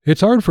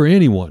It's hard for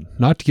anyone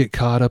not to get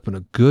caught up in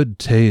a good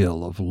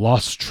tale of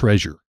lost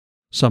treasure.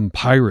 Some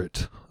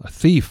pirate, a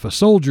thief, a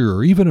soldier,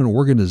 or even an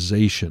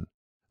organization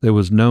that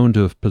was known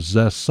to have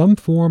possessed some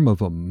form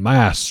of a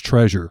mass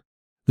treasure.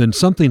 Then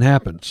something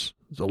happens.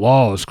 The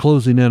law is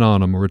closing in on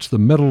them, or it's the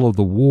middle of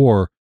the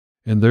war,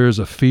 and there is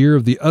a fear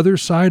of the other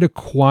side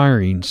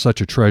acquiring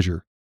such a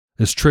treasure.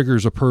 This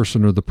triggers a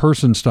person or the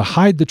persons to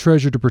hide the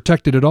treasure to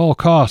protect it at all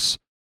costs,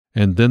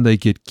 and then they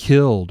get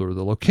killed or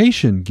the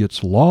location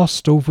gets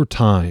lost over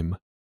time.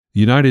 The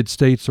United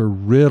States are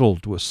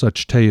riddled with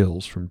such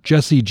tales, from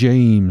Jesse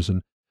James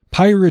and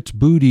pirates'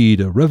 booty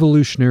to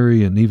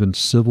Revolutionary and even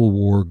Civil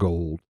War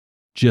gold,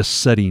 just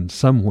sitting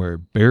somewhere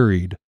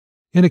buried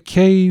in a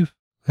cave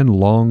and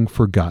long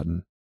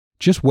forgotten,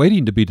 just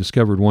waiting to be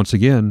discovered once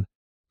again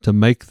to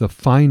make the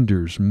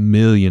finders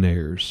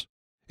millionaires.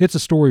 It's a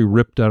story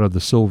ripped out of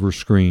the silver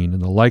screen in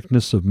the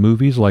likeness of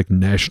movies like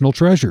National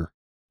Treasure.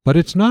 But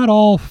it's not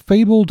all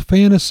fabled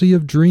fantasy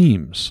of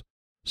dreams.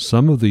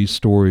 Some of these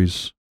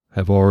stories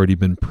have already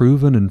been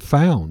proven and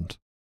found.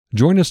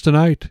 Join us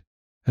tonight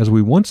as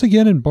we once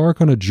again embark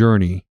on a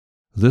journey,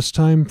 this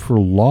time for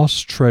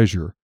lost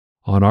treasure,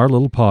 on our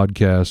little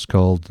podcast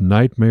called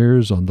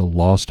Nightmares on the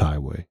Lost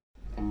Highway.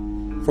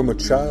 From a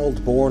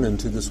child born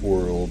into this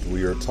world,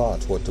 we are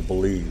taught what to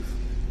believe.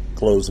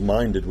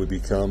 Closed-minded we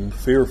become,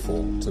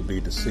 fearful to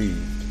be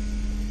deceived.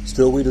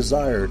 Still we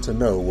desire to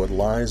know what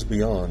lies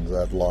beyond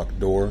that locked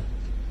door.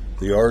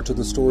 The art of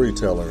the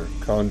storyteller,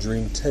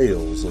 conjuring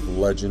tales of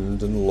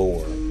legend and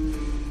lore.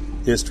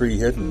 History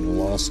hidden,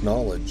 lost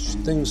knowledge,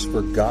 things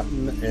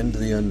forgotten and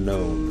the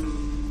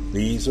unknown.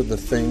 These are the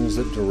things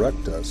that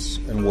direct us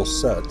and will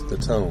set the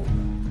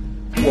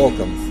tone.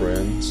 Welcome,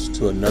 friends,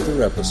 to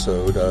another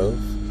episode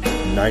of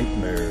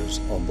Nightmares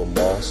on the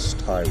Lost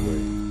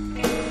Highway.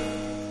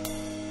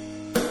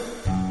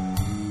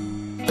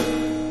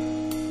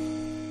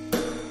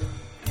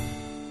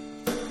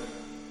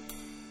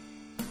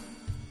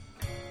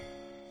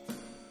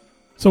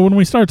 So when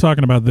we started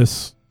talking about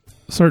this,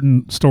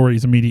 certain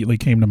stories immediately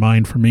came to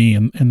mind for me,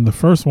 and the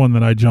first one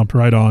that I jumped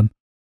right on,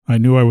 I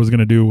knew I was going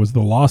to do, was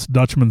The Lost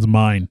Dutchman's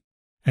Mine.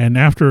 And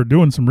after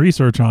doing some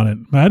research on it,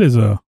 that is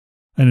an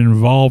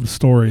involved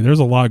story. There's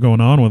a lot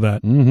going on with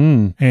that.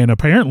 Mm-hmm. And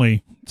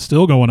apparently,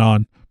 still going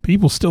on.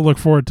 People still look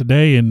for it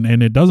today, and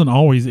it doesn't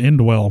always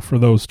end well for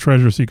those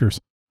treasure seekers.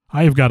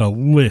 I have got a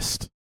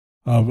list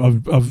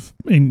of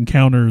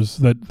encounters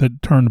that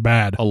turned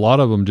bad. A lot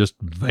of them just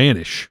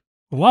vanish.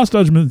 The Lost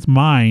Dutchman's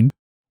Mine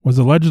was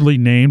allegedly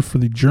named for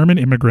the German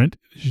immigrant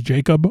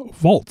Jacob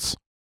Waltz.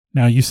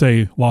 Now you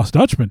say Lost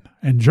Dutchman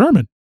and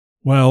German.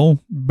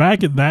 Well,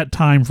 back at that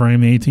time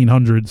frame, the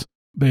 1800s,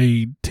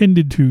 they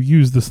tended to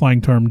use the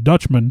slang term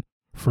Dutchman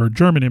for a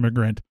German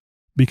immigrant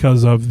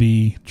because of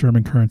the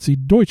German currency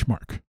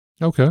Deutschmark.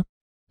 Okay.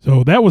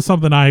 So that was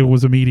something I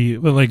was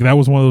immediately, that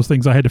was one of those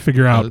things I had to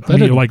figure out right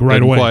away.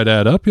 Didn't quite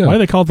add up, yeah. Why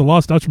they call it the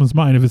Lost Dutchman's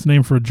Mine if it's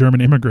named for a German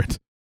immigrant?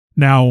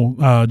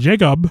 Now,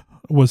 Jacob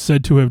was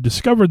said to have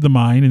discovered the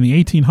mine in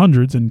the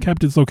 1800s and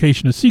kept its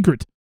location a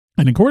secret.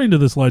 And according to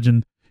this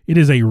legend, it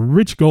is a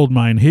rich gold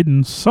mine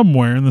hidden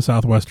somewhere in the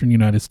southwestern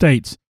United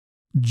States,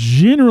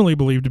 generally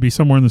believed to be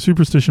somewhere in the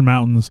Superstition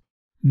Mountains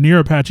near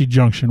Apache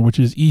Junction, which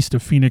is east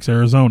of Phoenix,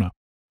 Arizona.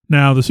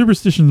 Now, the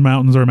Superstition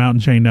Mountains are a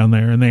mountain chain down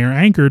there, and they are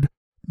anchored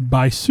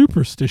by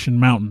Superstition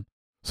Mountain.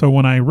 So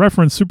when I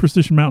reference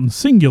Superstition Mountain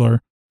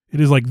singular, it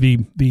is like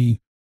the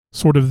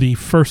sort of the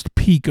first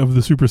peak of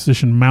the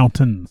Superstition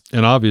Mountains.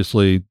 And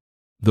obviously,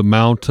 the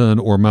mountain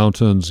or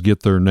mountains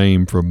get their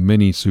name from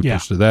many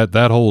superstitions. Yeah.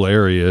 That whole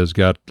area has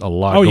got a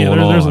lot going on.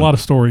 There's a lot of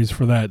stories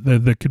for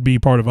that could be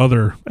part of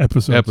other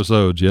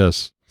episodes.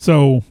 Yes.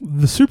 So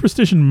the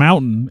Superstition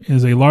Mountain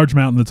is a large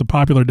mountain that's a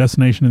popular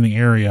destination in the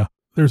area.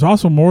 There's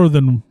also more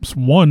than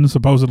one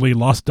supposedly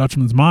Lost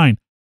Dutchman's Mine.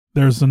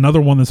 There's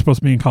another one that's supposed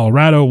to be in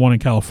Colorado, one in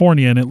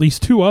California, and at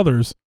least two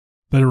others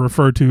that are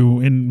referred to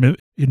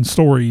in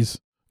stories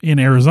in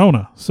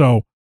Arizona.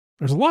 So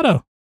there's a lot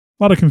of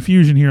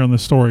confusion here on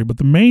this story, but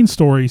the main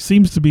story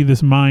seems to be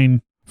this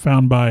mine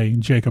found by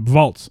Jacob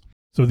Waltz.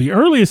 So the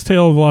earliest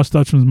tale of the Lost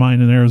Dutchman's Mine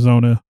in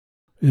Arizona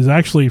is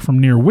actually from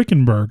near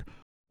Wickenburg,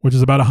 which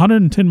is about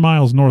 110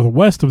 miles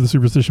northwest of the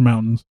Superstition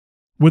Mountains,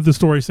 with the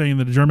story saying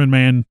that a German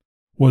man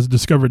was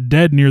discovered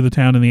dead near the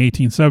town in the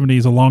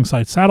 1870s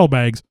alongside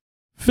saddlebags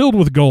filled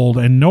with gold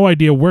and no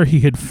idea where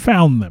he had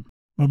found them.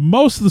 But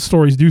most of the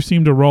stories do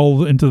seem to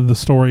roll into the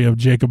story of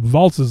Jacob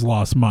Waltz's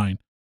lost mine,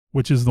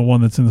 which is the one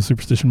that's in the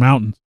Superstition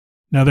Mountains.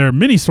 Now, there are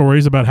many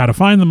stories about how to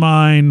find the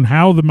mine,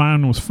 how the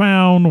mine was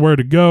found, where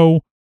to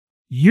go.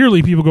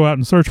 Yearly, people go out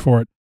and search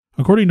for it.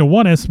 According to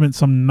one estimate,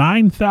 some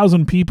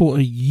 9,000 people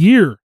a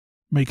year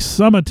make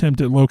some attempt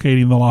at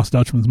locating the Lost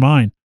Dutchman's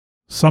Mine.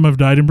 Some have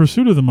died in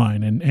pursuit of the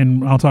mine,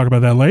 and I'll talk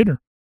about that later.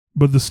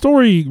 But the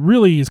story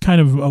really is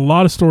kind of a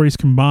lot of stories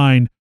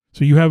combined.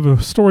 So you have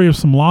a story of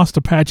some lost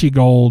Apache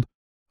gold,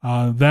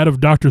 that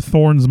of Dr.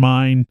 Thorne's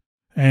mine,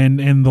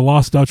 and the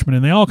Lost Dutchman,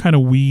 and they all kind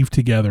of weave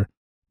together.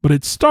 But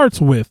it starts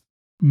with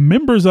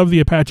members of the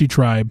Apache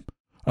tribe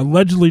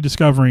allegedly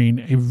discovering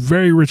a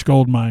very rich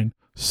gold mine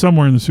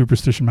somewhere in the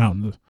Superstition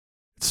Mountains.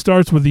 It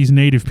starts with these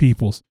native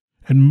peoples,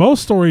 and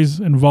most stories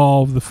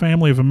involve the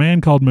family of a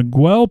man called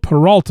Miguel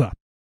Peralta,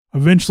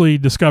 eventually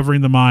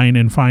discovering the mine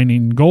and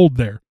finding gold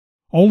there,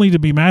 only to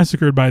be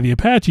massacred by the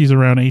Apaches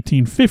around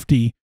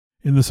 1850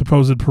 in the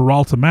supposed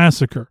Peralta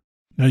massacre.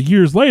 Now,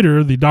 years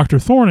later, the Dr.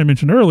 Thorne I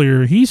mentioned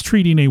earlier, he's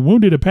treating a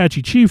wounded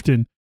Apache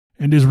chieftain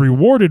and is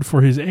rewarded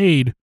for his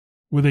aid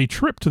with a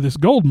trip to this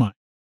gold mine.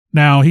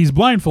 Now, he's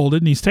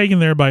blindfolded and he's taken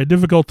there by a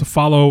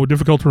difficult-to-follow,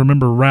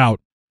 difficult-to-remember route.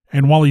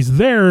 And while he's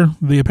there,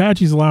 the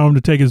Apaches allow him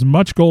to take as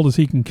much gold as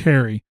he can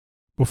carry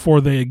before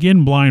they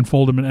again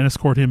blindfold him and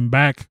escort him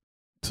back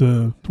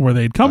to where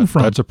they'd come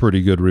from. That's a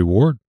pretty good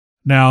reward.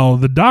 Now,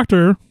 the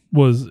doctor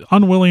was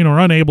unwilling or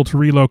unable to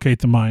relocate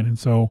the mine, and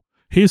so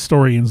his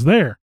story ends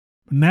there.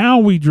 Now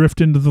we drift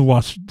into the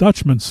Lost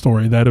Dutchman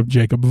story, that of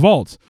Jacob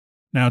Waltz.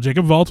 Now,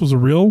 Jacob Waltz was a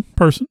real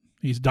person.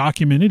 He's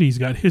documented. He's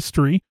got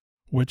history,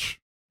 which,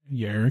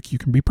 yeah, Eric, you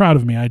can be proud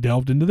of me. I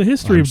delved into the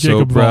history of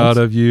Jacob Waltz. I'm so proud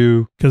of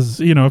you. Because,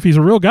 if he's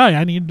a real guy,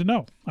 I needed to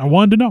know. I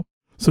wanted to know.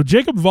 So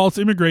Jacob Waltz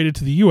immigrated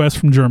to the U.S.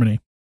 from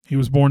Germany. He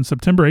was born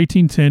September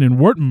 1810 in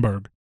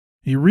Württemberg.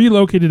 He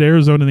relocated to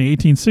Arizona in the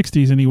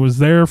 1860s, and he was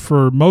there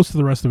for most of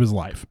the rest of his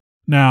life.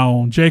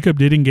 Now, Jacob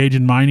did engage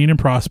in mining and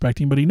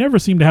prospecting, but he never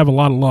seemed to have a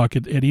lot of luck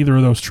at either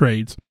of those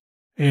trades.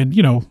 And,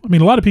 a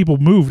lot of people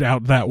moved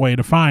out that way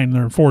to find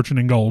their fortune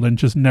in gold and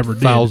just never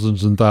did.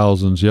 Thousands and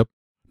thousands, yep.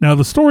 Now,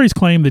 the stories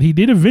claim that he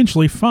did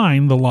eventually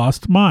find the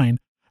lost mine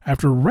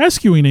after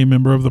rescuing a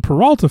member of the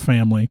Peralta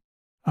family,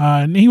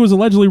 and he was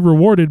allegedly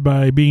rewarded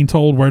by being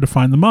told where to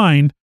find the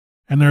mine,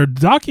 and there are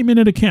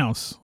documented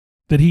accounts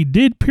that he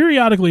did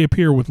periodically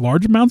appear with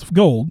large amounts of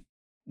gold,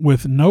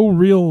 with no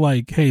real,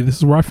 hey, this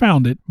is where I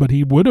found it, but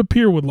he would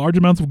appear with large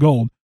amounts of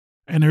gold,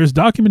 and there is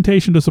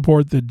documentation to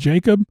support that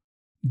Jacob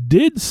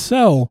did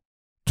sell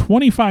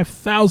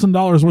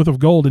 $25,000 worth of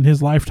gold in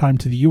his lifetime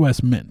to the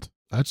U.S. Mint.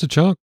 That's a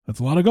chunk. That's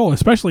a lot of gold,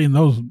 especially in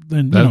those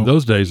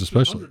those days,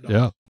 especially.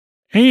 Yeah.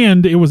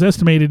 And it was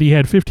estimated he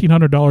had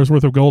 $1,500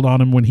 worth of gold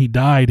on him when he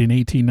died in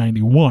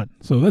 1891.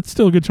 So that's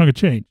still a good chunk of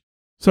change.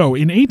 So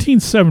in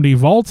 1870,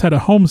 Waltz had a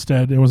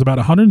homestead. It was about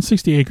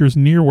 160 acres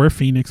near where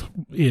Phoenix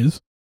is.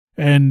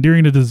 And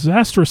during a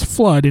disastrous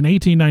flood in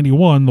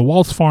 1891, the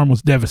Waltz farm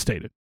was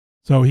devastated.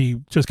 So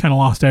he just kind of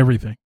lost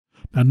everything.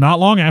 Now, not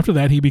long after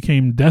that, he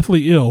became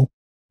deathly ill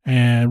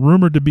and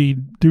rumored to be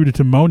due to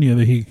pneumonia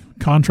that he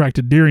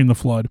contracted during the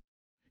flood.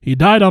 He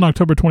died on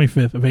October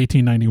 25th of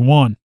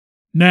 1891.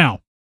 Now,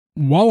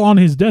 while on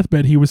his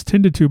deathbed, he was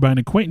tended to by an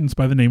acquaintance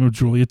by the name of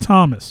Julia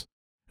Thomas.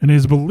 And it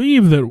is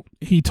believed that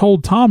he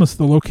told Thomas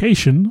the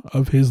location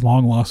of his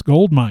long-lost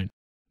gold mine.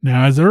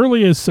 Now, as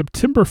early as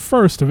September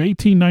 1st of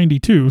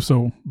 1892,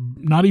 so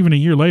not even a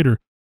year later,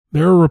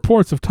 there are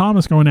reports of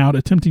Thomas going out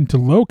attempting to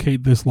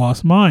locate this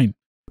lost mine.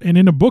 And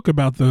in a book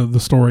about the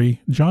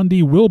story, John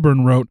D.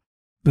 Wilburn wrote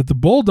that the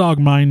Bulldog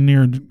mine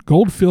near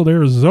Goldfield,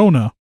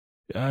 Arizona,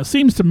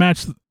 seems to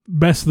match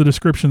best the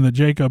description that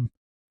Jacob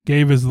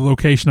gave as the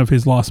location of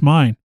his lost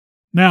mine.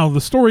 Now,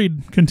 the story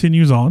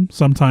continues on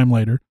sometime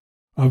later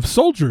of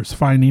soldiers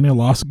finding a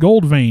lost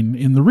gold vein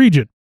in the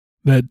region,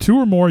 that 2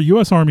 or more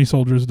U.S. Army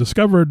soldiers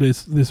discovered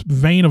this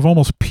vein of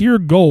almost pure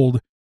gold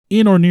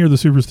in or near the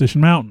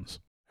Superstition Mountains.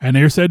 And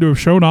they're said to have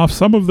shown off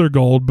some of their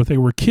gold, but they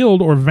were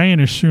killed or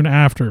vanished soon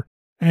after.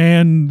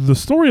 And the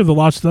story of the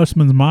Lost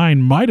Dutchman's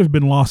mine might have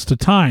been lost to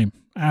time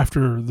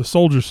after the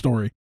soldier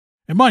story.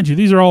 And mind you,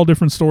 these are all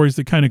different stories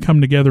that kind of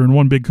come together in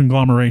one big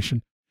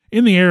conglomeration.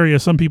 In the area,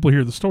 some people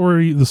hear the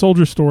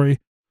soldier story,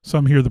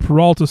 some hear the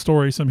Peralta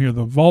story, some hear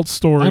the Waltz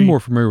story. I'm more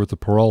familiar with the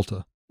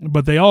Peralta.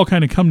 But they all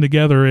kind of come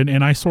together,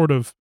 and I sort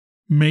of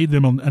made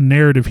them a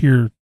narrative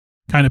here,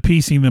 kind of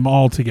piecing them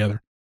all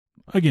together.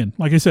 Again,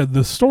 like I said,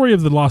 the story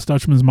of the Lost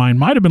Dutchman's mine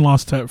might have been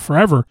lost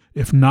forever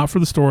if not for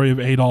the story of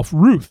Adolph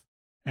Ruth,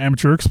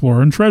 amateur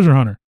explorer and treasure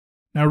hunter.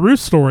 Now,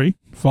 Ruth's story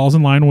falls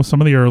in line with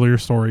some of the earlier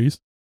stories,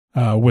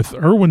 with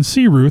Irwin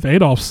C. Ruth,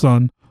 Adolph's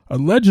son,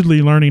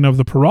 allegedly learning of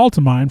the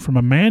Peralta mine from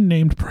a man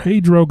named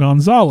Pedro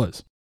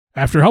Gonzalez,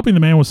 after helping the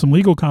man with some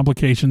legal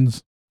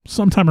complications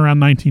sometime around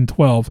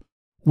 1912,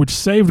 which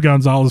saved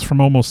Gonzalez from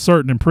almost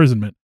certain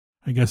imprisonment.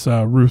 I guess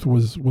Ruth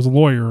was a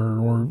lawyer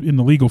or in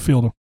the legal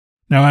field.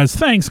 Now, as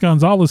thanks,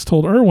 Gonzalez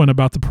told Irwin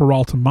about the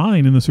Peralta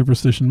mine in the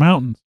Superstition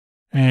Mountains,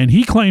 and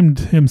he claimed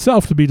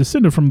himself to be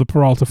descended from the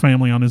Peralta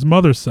family on his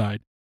mother's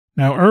side.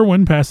 Now,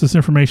 Irwin passed this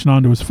information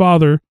on to his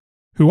father,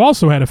 who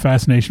also had a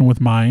fascination with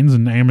mines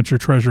and amateur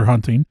treasure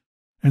hunting,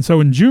 and so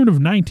in June of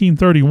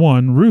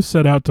 1931, Ruth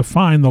set out to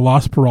find the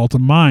lost Peralta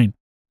mine.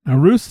 Now,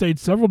 Ruth stayed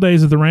several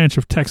days at the ranch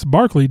of Tex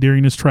Barkley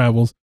during his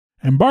travels,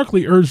 and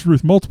Barkley urged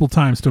Ruth multiple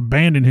times to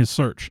abandon his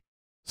search,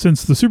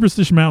 since the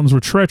Superstition Mountains were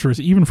treacherous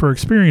even for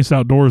experienced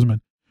outdoorsmen.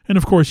 And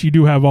of course, you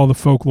do have all the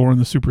folklore and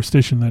the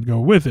superstition that go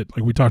with it,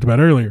 like we talked about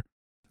earlier.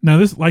 Now,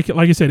 this, like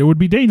I said, it would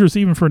be dangerous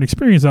even for an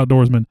experienced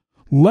outdoorsman,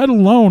 let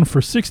alone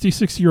for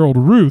 66-year-old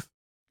Ruth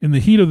in the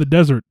heat of the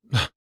desert,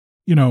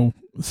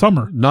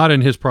 summer. Not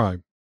in his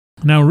prime.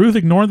 Now, Ruth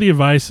ignored the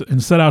advice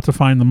and set out to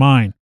find the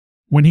mine.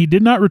 When he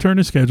did not return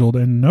as scheduled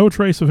and no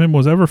trace of him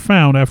was ever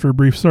found after a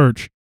brief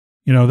search,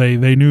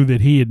 They knew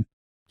that he had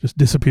just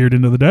disappeared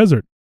into the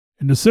desert.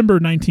 In December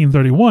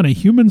 1931, a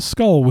human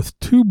skull with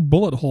 2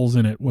 bullet holes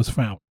in it was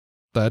found.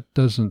 That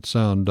doesn't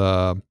sound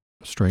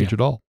strange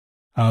at all.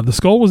 The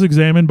skull was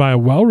examined by a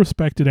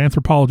well-respected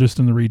anthropologist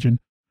in the region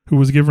who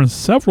was given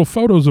several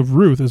photos of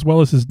Ruth as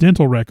well as his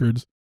dental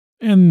records,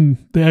 and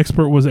the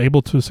expert was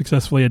able to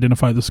successfully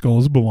identify the skull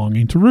as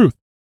belonging to Ruth.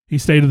 He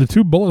stated the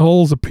 2 bullet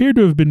holes appeared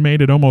to have been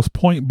made at almost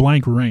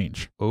point-blank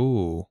range.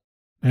 Oh.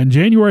 In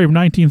January of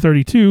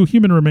 1932,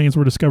 human remains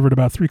were discovered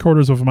about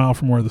 3/4 of a mile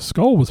from where the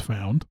skull was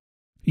found.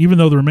 Even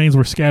though the remains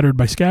were scattered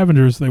by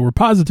scavengers, they were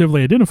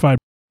positively identified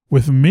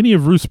with many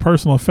of Ruth's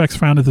personal effects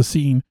found at the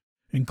scene,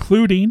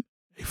 including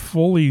a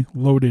fully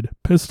loaded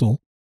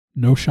pistol,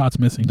 no shots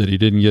missing, That he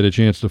didn't get a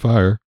chance to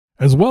fire.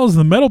 as well as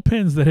the metal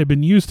pins that had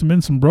been used to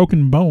mend some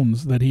broken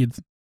bones that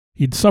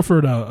he'd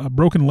suffered a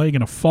broken leg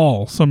in a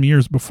fall some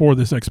years before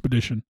this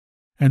expedition.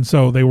 And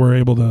so they were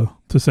able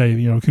to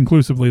say,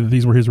 conclusively that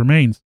these were his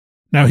remains.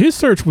 Now, his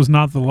search was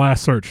not the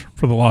last search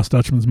for the Lost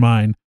Dutchman's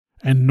mine,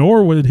 and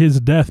nor would his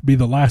death be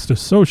the last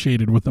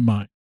associated with the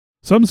mine.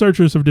 Some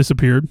searchers have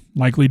disappeared,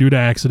 likely due to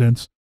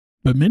accidents,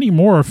 but many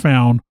more are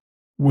found,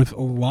 with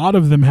a lot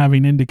of them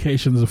having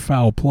indications of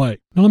foul play.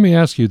 Now, let me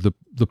ask you,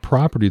 the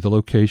property, the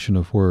location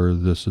of where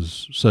this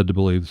is said to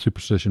believe,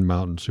 Superstition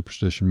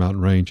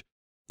Mountain Range,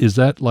 is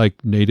that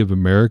like Native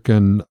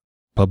American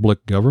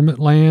public government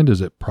land? Is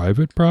it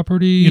private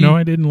property?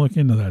 I didn't look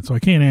into that, so I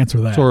can't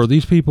answer that. So are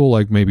these people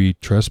like maybe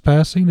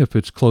trespassing if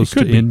it's close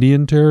to be.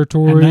 Indian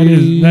territory?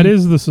 And that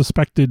is the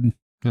suspected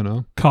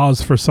you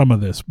cause for some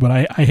of this, but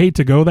I hate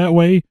to go that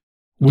way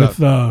with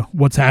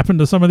what's happened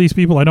to some of these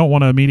people. I don't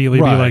want to immediately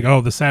be like, oh,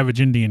 the savage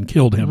Indian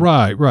killed him.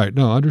 Right.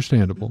 No,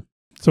 understandable.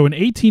 So in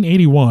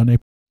 1881,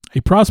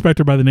 a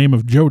prospector by the name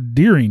of Joe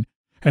Deering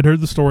had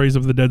heard the stories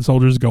of the dead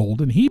soldier's gold,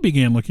 and he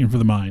began looking for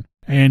the mine.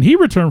 And he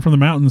returned from the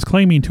mountains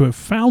claiming to have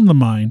found the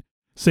mine,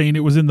 saying it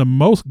was in the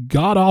most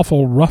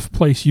god-awful rough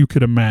place you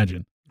could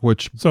imagine.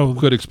 Which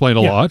could explain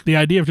a lot. The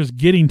idea of just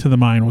getting to the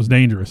mine was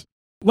dangerous.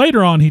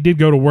 Later on, he did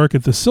go to work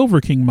at the Silver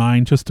King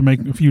mine just to make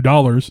a few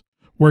dollars,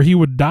 where he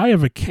would die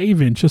of a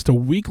cave-in just a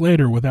week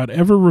later without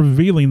ever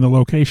revealing the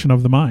location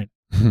of the mine.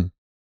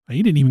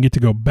 He didn't even get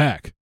to go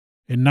back.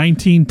 In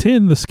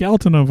 1910, the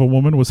skeleton of a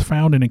woman was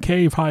found in a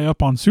cave high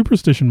up on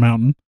Superstition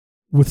Mountain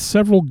with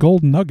several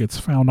gold nuggets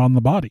found on the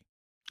body.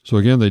 So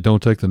again, they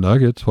don't take the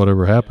nuggets,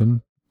 whatever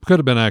happened. Could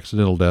have been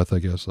accidental death, I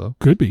guess, though.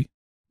 Could be.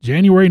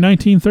 January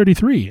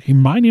 1933, a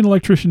mining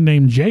electrician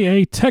named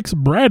J.A. Tex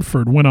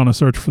Bradford went on a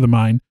search for the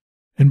mine,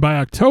 and by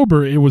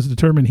October, it was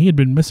determined he had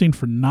been missing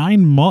for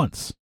 9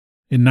 months.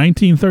 In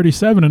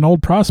 1937, an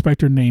old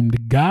prospector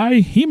named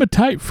Guy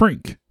Hematite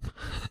Frink,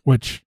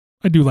 which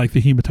I do like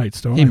the hematite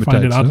stone. I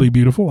find it oddly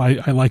beautiful. I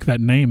like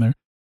that name there.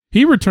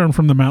 He returned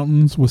from the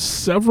mountains with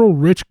several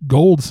rich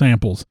gold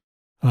samples.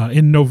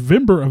 In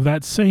November of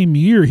that same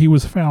year, he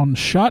was found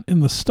shot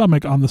in the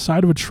stomach on the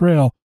side of a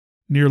trail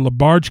near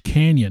LaBarge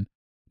Canyon.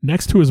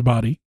 Next to his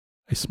body,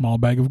 a small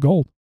bag of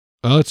gold.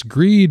 Oh, it's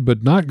greed,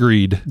 but not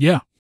greed.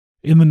 Yeah.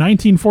 In the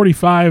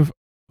 1945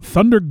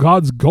 Thunder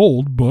God's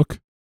Gold book,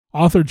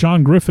 author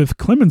John Griffith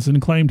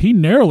Clemenson claimed he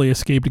narrowly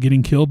escaped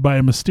getting killed by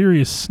a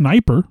mysterious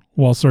sniper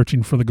while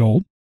searching for the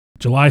gold.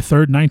 July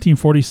 3rd,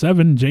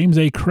 1947, James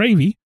A.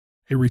 Cravey,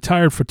 a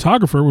retired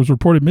photographer, was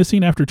reported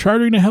missing after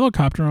chartering a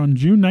helicopter on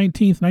June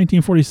 19th,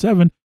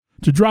 1947,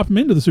 to drop him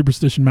into the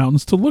Superstition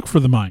Mountains to look for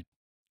the mine.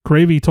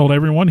 Cravey told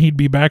everyone he'd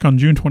be back on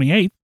June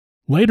 28th.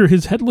 Later,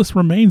 his headless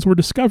remains were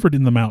discovered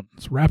in the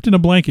mountains, wrapped in a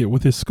blanket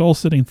with his skull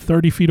sitting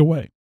 30 feet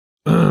away.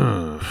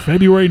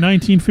 February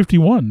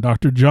 1951,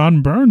 Dr.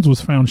 John Burns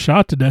was found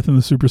shot to death in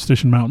the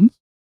Superstition Mountains.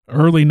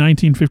 Early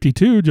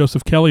 1952,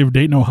 Joseph Kelly of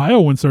Dayton, Ohio,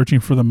 went searching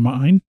for the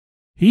mine.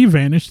 He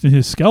vanished, and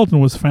his skeleton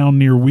was found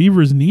near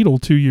Weaver's Needle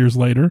 2 years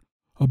later,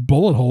 a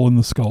bullet hole in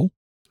the skull.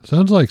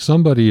 Sounds like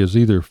somebody has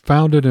either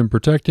found it and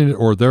protecting it,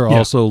 or they're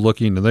also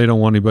looking and they don't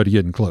want anybody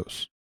getting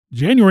close.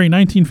 January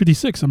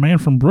 1956, a man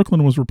from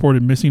Brooklyn was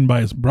reported missing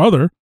by his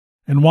brother,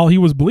 and while he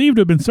was believed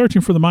to have been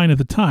searching for the mine at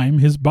the time,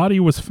 his body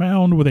was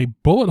found with a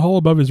bullet hole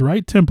above his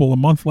right temple a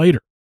month later.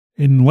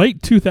 In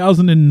late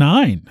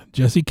 2009,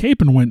 Jesse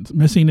Capon went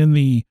missing in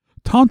the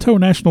Tonto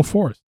National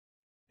Forest.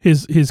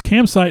 His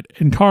campsite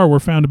and car were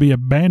found to be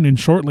abandoned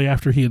shortly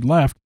after he had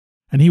left,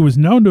 and he was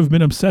known to have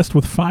been obsessed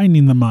with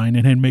finding the mine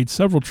and had made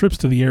several trips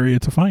to the area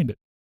to find it.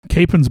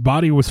 Capon's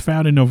body was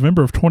found in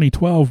November of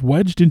 2012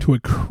 wedged into a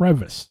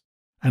crevice.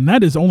 And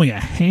that is only a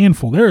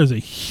handful. There is a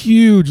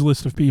huge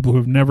list of people who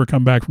have never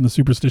come back from the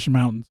Superstition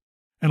Mountains.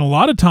 And a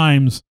lot of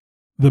times,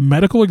 the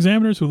medical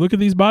examiners who look at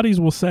these bodies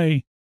will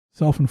say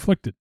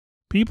self-inflicted.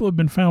 People have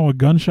been found with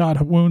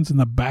gunshot wounds in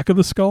the back of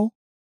the skull.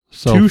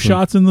 2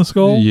 shots in the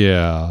skull.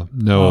 Yeah,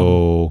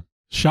 no.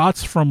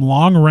 Shots from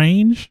long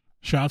range.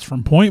 Shots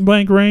from point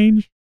blank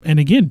range. And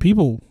again,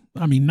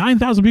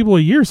 9,000 people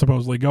a year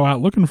supposedly go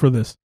out looking for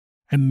this.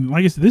 And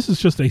like I said, this is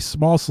just a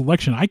small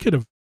selection. I could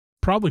have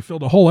probably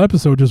filled a whole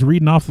episode just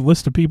reading off the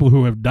list of people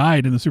who have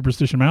died in the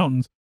Superstition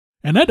Mountains.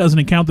 And that doesn't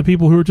account the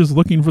people who are just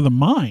looking for the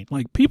mine.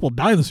 Like, people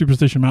die in the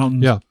Superstition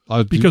Mountains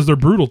because they're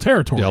brutal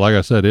territory. Yeah, like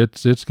I said,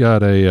 it's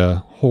got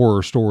a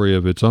horror story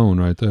of its own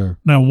right there.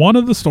 Now, one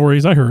of the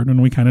stories I heard,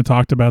 and we kind of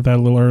talked about that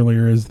a little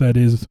earlier, is that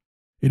it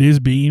is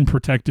being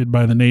protected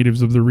by the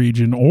natives of the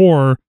region,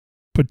 or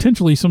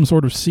potentially some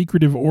sort of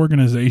secretive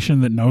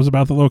organization that knows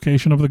about the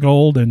location of the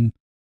gold and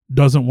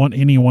doesn't want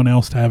anyone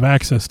else to have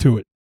access to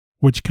it,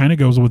 which kind of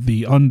goes with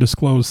the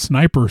undisclosed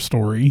sniper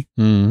story.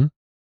 Mm-hmm.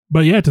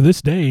 But yeah, to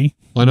this day...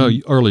 I know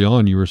early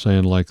on you were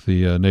saying like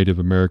the Native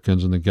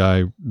Americans and the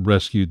guy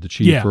rescued the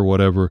chief or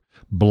whatever,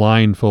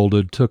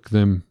 blindfolded, took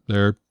them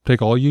there,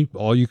 take all you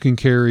can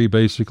carry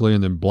basically,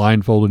 and then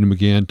blindfolded him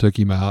again, took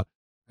him out.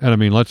 And I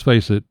mean, let's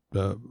face it,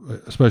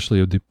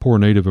 especially the poor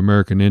Native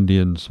American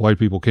Indians, white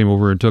people came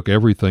over and took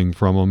everything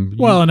from them.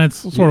 Well, and that's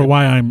sort of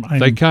why I'm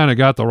they kind of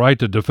got the right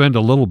to defend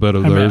a little bit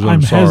of theirs.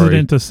 I'm sorry.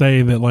 hesitant to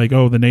say that, like,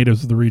 the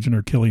natives of the region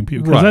are killing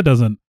people, because that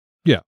doesn't,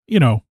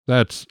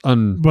 that's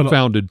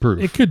unfounded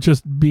proof. It could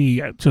just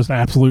be just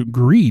absolute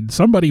greed.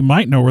 Somebody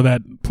might know where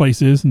that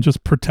place is and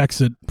just protects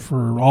it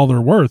for all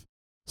they're worth.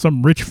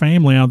 Some rich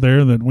family out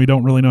there that we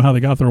don't really know how they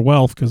got their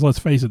wealth, because let's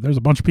face it, there's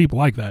a bunch of people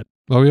like that.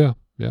 Oh, yeah,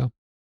 yeah.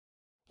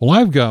 Well,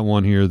 I've got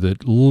one here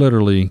that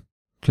literally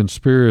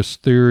conspiracy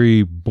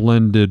theory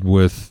blended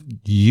with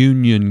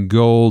Union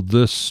Gold.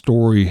 This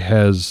story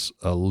has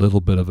a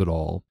little bit of it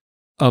all.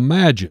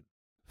 Imagine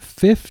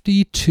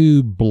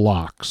 52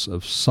 blocks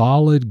of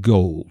solid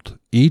gold,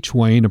 each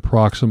weighing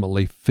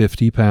approximately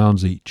 50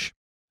 pounds each.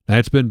 Now,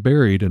 it's been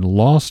buried and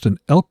lost in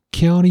Elk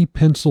County,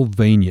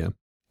 Pennsylvania.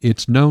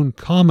 It's known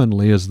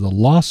commonly as the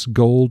lost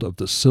gold of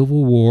the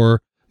Civil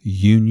War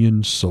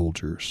Union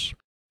soldiers.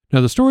 Now,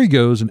 the story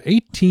goes in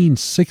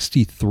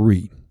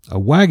 1863, a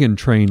wagon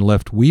train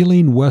left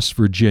Wheeling, West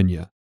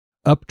Virginia,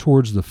 up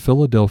towards the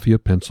Philadelphia,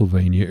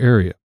 Pennsylvania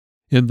area.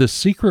 In this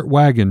secret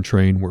wagon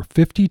train were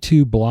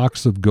 52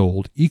 blocks of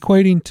gold,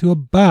 equating to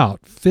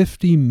about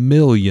 $50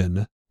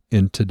 million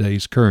in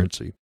today's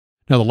currency.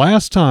 Now, the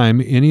last time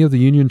any of the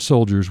Union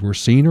soldiers were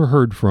seen or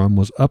heard from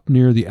was up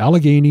near the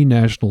Allegheny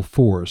National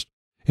Forest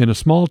in a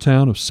small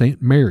town of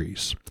St.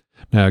 Mary's.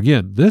 Now,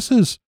 again, this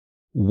is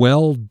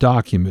well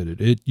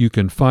documented. You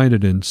can find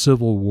it in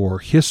Civil War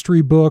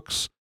history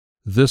books.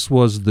 This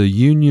was the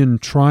Union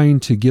trying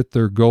to get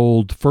their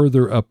gold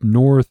further up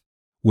north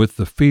with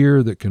the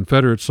fear that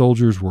Confederate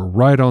soldiers were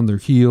right on their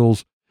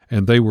heels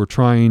and they were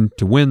trying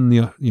to win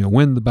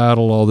the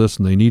battle, all this,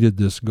 and they needed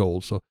this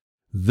gold. So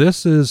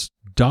this is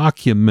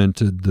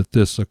documented that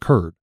this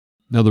occurred.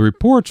 Now, the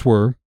reports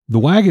were the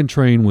wagon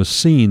train was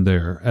seen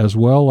there, as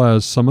well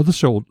as some of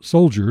the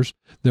soldiers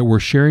that were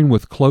sharing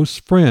with close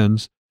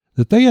friends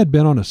that they had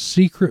been on a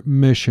secret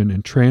mission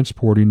in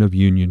transporting of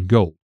Union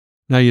gold.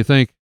 Now you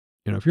think,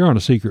 if you're on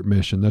a secret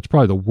mission, that's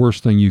probably the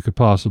worst thing you could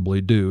possibly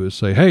do is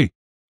say, hey,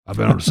 I've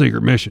been on a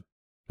secret mission.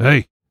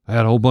 Hey, I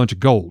had a whole bunch of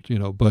gold,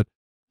 but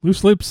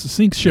loose lips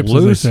sink ships.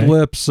 Loose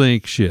lips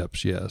sink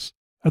ships, yes.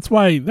 That's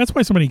why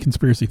so many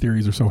conspiracy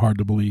theories are so hard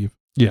to believe.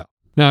 Yeah.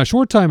 Now, a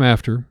short time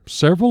after,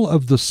 several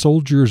of the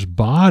soldiers'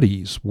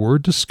 bodies were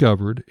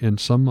discovered in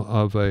some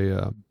of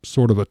a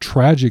sort of a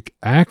tragic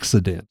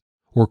accident,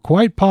 or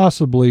quite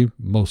possibly,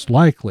 most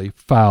likely,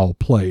 foul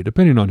play,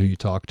 depending on who you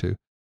talk to.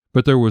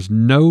 But there was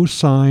no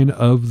sign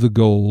of the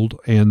gold,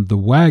 and the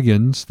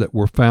wagons that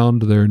were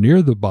found there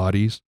near the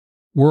bodies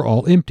were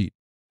all emptied.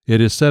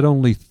 It is said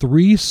only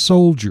 3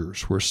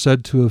 soldiers were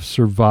said to have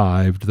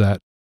survived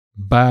that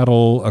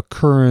battle,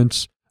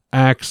 occurrence,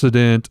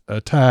 accident,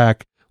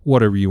 attack,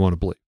 whatever you want to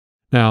believe.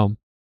 Now,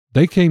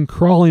 they came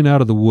crawling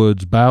out of the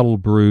woods, battle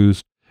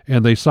bruised,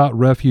 and they sought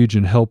refuge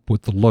and help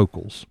with the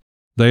locals.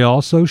 They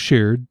also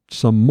shared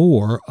some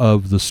more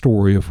of the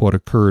story of what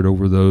occurred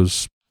over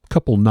those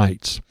couple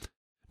nights.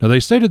 Now, they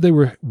stated they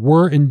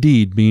were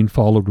indeed being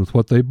followed with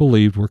what they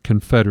believed were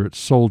Confederate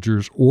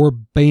soldiers or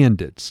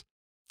bandits.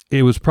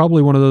 It was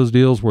probably one of those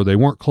deals where they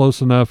weren't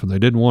close enough and they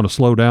didn't want to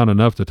slow down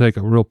enough to take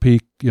a real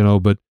peek,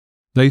 but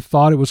they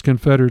thought it was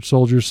Confederate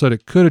soldiers, said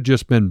it could have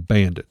just been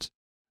bandits.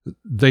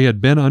 They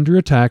had been under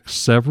attack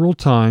several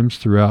times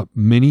throughout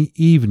many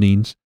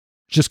evenings,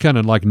 just kind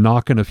of like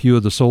knocking a few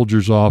of the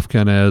soldiers off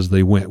kind of as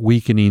they went,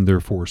 weakening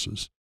their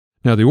forces.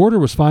 Now, the order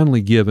was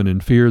finally given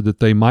in fear that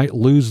they might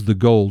lose the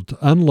gold to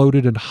unload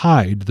it and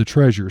hide the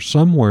treasure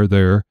somewhere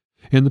there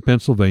in the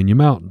Pennsylvania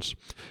mountains,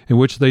 in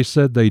which they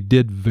said they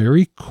did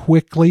very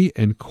quickly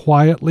and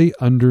quietly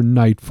under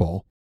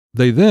nightfall.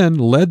 They then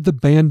led the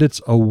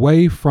bandits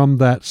away from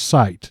that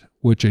site,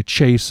 which a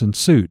chase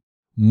ensued.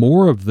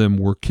 More of them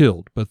were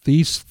killed, but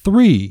these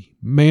 3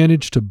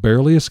 managed to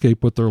barely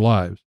escape with their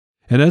lives.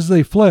 And as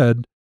they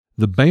fled,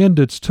 the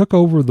bandits took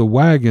over the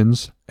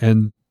wagons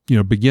and,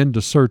 began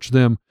to search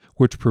them,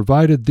 which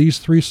provided these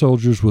 3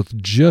 soldiers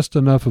with just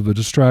enough of a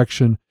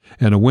distraction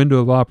and a window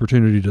of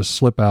opportunity to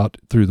slip out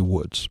through the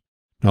woods.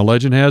 Now,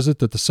 legend has it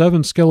that the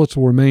 7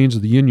 skeletal remains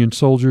of the Union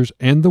soldiers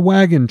and the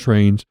wagon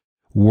trains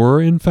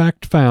were in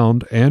fact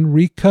found and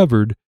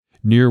recovered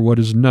near what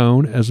is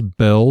known as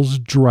Bell's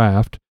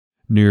Draft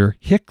near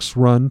Hicks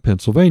Run,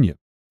 Pennsylvania.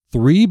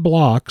 3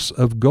 blocks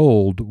of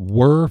gold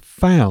were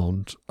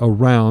found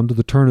around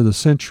the turn of the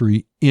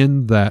century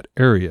in that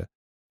area.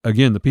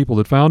 Again, the people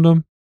that found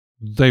them,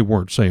 they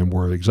weren't saying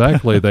where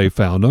exactly they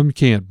found them. You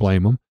can't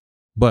blame them.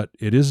 But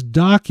it is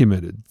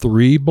documented.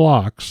 3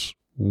 blocks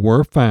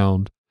were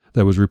found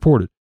that was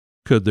reported.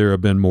 Could there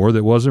have been more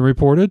that wasn't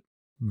reported?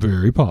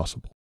 Very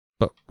possible.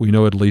 But we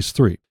know at least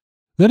 3.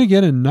 Then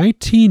again, in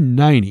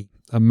 1990,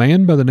 a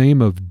man by the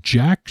name of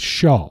Jack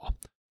Shaw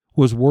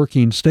was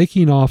working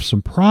staking off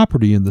some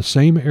property in the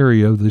same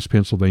area of these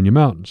Pennsylvania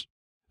mountains.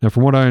 Now,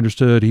 from what I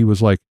understood, he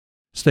was like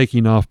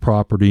staking off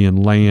property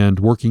and land,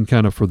 working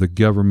kind of for the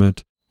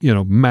government,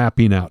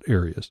 mapping out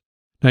areas.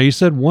 Now, he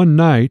said one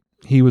night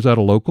he was at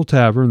a local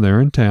tavern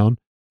there in town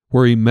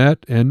where he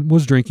met and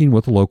was drinking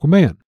with a local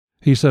man.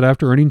 He said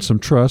after earning some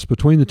trust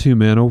between the two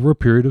men over a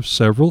period of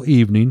several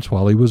evenings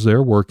while he was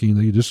there working,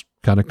 they just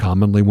kind of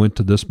commonly went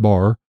to this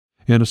bar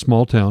in a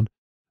small town.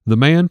 The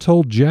man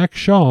told Jack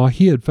Shaw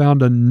he had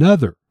found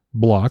another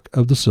block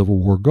of the Civil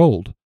War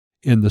gold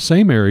in the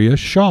same area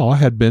Shaw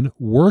had been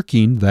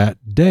working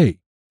that day.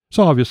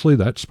 So obviously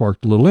that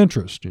sparked a little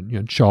interest,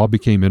 and Shaw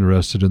became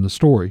interested in the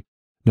story.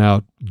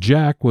 Now,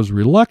 Jack was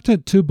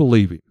reluctant to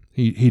believe him.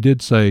 He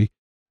did say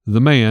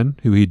the man,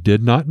 who he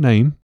did not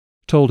name,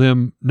 told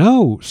him,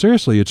 "No,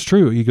 seriously, it's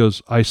true." He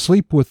goes, "I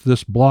sleep with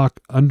this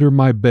block under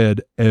my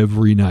bed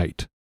every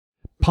night."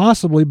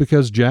 Possibly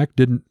because Jack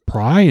didn't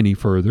pry any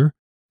further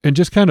and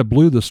just kind of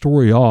blew the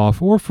story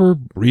off, or for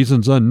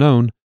reasons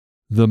unknown,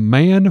 the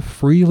man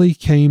freely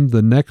came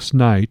the next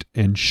night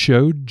and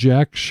showed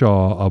Jack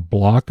Shaw a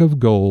block of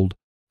gold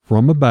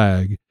from a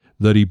bag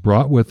that he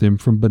brought with him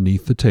from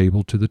beneath the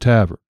table to the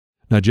tavern.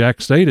 Now,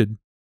 Jack stated,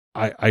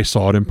 I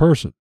saw it in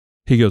person.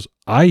 He goes,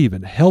 "I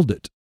even held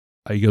it."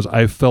 He goes,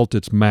 "I felt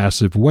its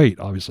massive weight."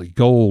 Obviously,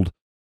 gold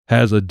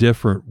has a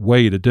different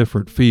weight, a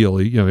different feel.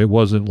 It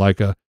wasn't like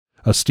a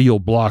steel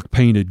block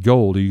painted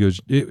gold. He goes,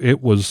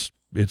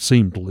 it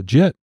seemed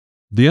legit.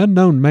 The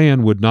unknown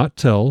man would not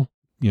tell,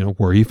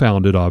 where he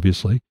found it,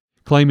 obviously,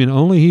 claiming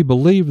only he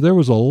believed there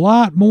was a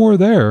lot more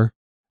there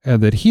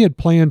and that he had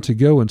planned to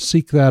go and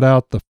seek that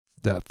out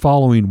that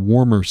following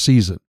warmer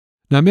season.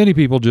 Now, many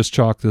people just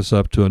chalk this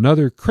up to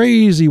another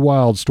crazy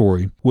wild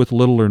story with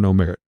little or no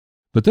merit.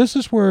 But this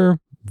is where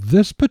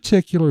this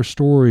particular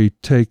story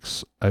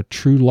takes a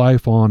true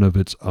life on of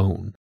its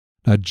own.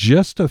 Now,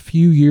 just a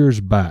few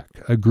years back,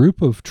 a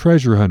group of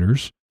treasure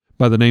hunters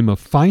by the name of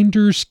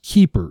Finders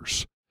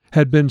Keepers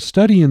had been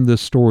studying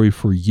this story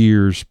for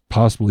years,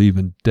 possibly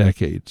even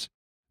decades.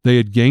 They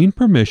had gained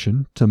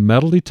permission to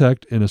metal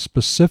detect in a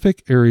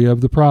specific area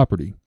of the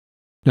property.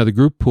 Now, the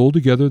group pooled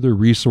together their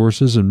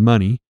resources and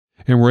money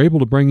and were able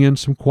to bring in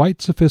some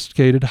quite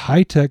sophisticated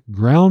high-tech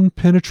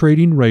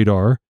ground-penetrating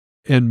radar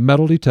and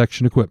metal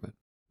detection equipment.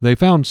 They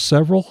found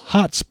several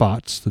hot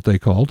spots, that they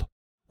called,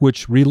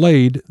 which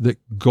relayed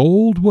that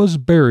gold was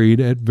buried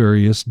at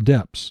various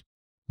depths.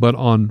 But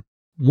on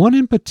one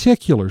in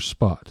particular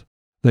spot,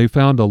 they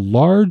found a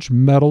large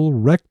metal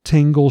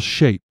rectangle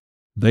shape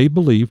they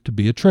believed to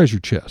be a treasure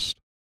chest.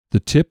 The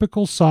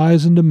typical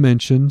size and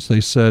dimensions,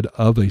 they said,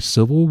 of a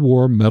Civil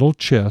War metal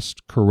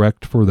chest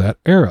correct for that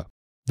era.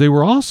 They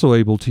were also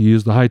able to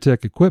use the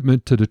high-tech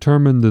equipment to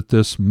determine that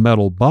this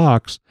metal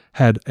box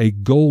had a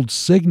gold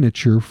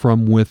signature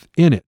from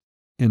within it,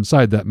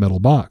 inside that metal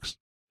box.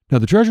 Now,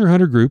 the treasure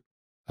hunter group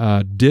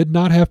did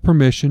not have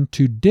permission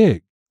to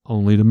dig,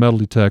 only to metal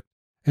detect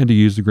and to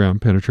use the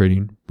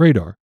ground-penetrating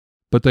radar.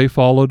 But they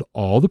followed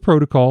all the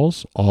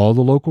protocols, all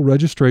the local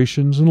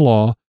registrations and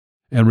law,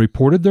 and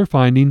reported their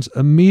findings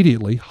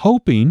immediately,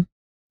 hoping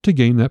to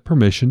gain that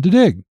permission to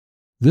dig.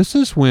 This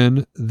is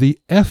when the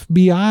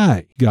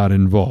FBI got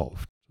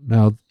involved.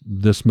 Now,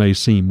 this may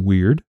seem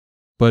weird,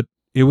 but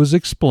it was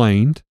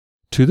explained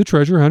to the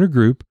treasure hunter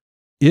group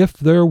if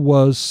there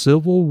was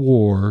Civil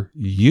War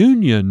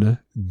Union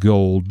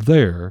gold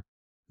there,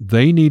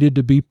 they needed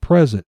to be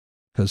present,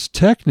 because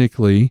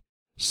technically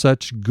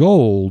such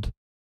gold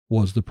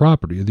was the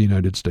property of the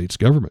United States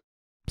government.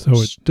 So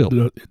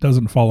it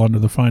doesn't fall under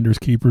the Finders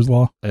Keepers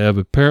law?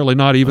 Apparently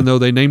not, even though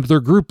they named their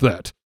group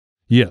that.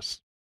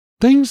 Yes.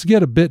 Things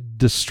get a bit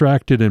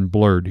distracted and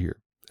blurred here.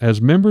 As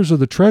members of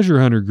the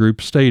treasure hunter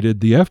group stated,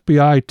 the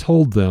FBI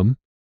told them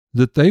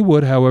that they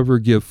would, however,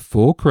 give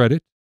full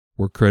credit,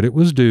 where credit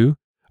was due,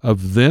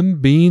 of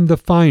them being the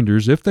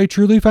finders if they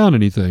truly found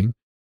anything,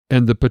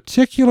 and the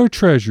particular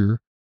treasure,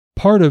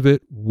 part of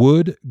it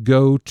would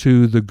go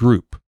to the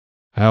group.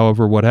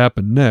 However, what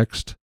happened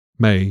next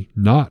may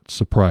not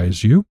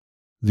surprise you.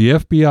 The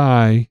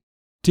FBI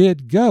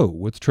did go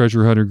with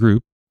Treasure Hunter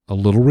Group a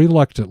little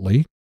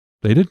reluctantly.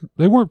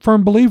 They weren't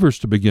firm believers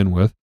to begin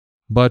with,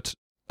 but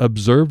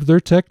observed their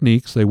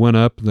techniques. They went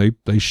up,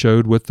 they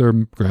showed with their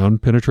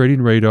ground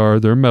penetrating radar,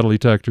 their metal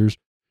detectors,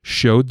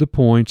 showed the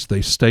points,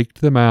 they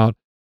staked them out.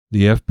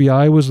 The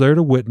FBI was there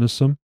to witness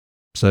them,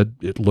 said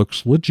it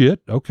looks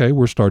legit. Okay,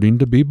 we're starting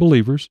to be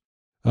believers.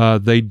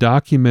 They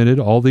documented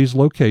all these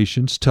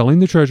locations, telling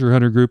the treasure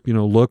hunter group,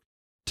 look,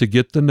 to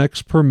get the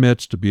next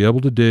permits to be able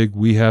to dig,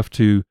 we have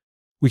to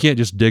we can't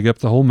just dig up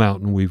the whole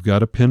mountain. We've got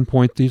to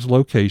pinpoint these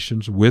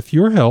locations with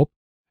your help,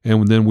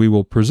 and then we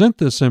will present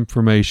this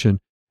information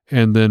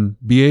and then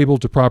be able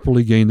to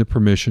properly gain the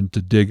permission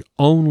to dig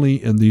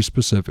only in these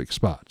specific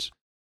spots.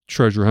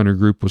 Treasure Hunter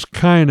Group was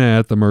kind of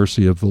at the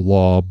mercy of the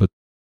law, but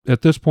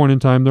at this point in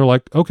time, they're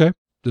like, okay,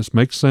 this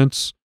makes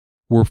sense.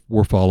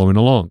 We're following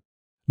along.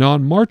 Now,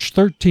 on March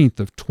 13th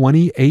of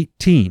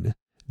 2018,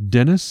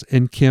 Dennis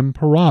and Kim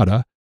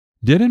Parada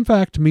did in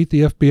fact meet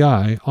the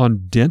FBI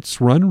on Dents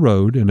Run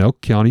Road in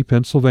Elk County,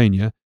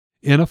 Pennsylvania,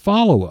 in a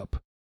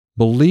follow-up,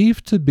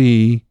 believed to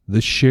be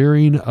the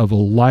sharing of a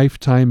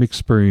lifetime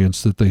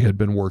experience that they had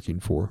been working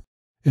for.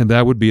 And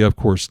that would be, of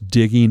course,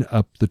 digging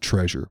up the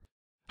treasure.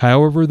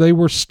 However, they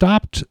were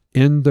stopped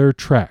in their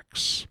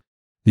tracks.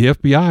 The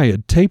FBI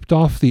had taped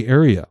off the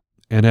area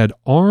and had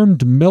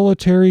armed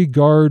military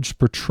guards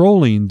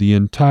patrolling the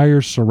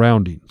entire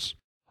surroundings.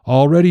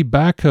 Already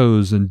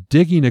backhoes and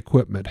digging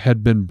equipment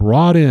had been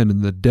brought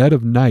in the dead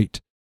of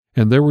night,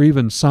 and there were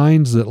even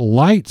signs that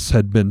lights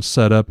had been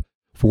set up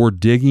for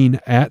digging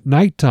at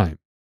nighttime.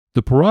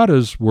 The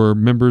Paradas were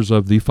members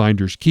of the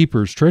Finders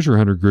Keepers Treasure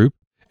Hunter Group,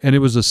 and it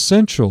was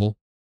essential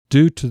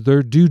due to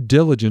their due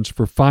diligence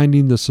for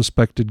finding the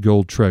suspected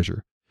gold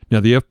treasure. Now,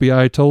 the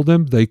FBI told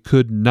them they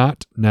could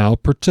not now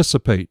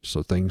participate,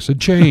 so things had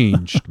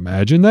changed.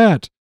 Imagine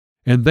that.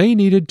 And they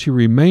needed to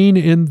remain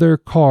in their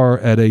car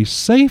at a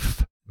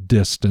safe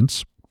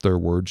distance, their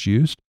words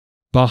used,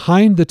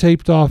 behind the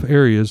taped-off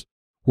areas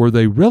where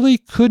they really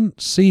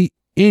couldn't see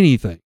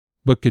anything,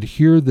 but could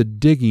hear the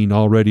digging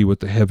already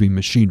with the heavy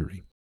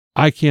machinery.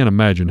 I can't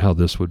imagine how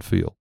this would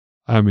feel.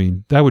 I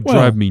mean, that would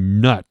drive me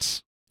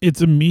nuts.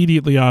 It's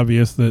immediately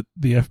obvious that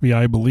the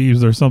FBI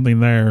believes there's something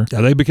there. Yeah,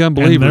 they become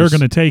believers. And they're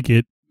going to take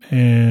it,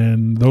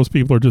 and those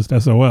people are just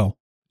SOL.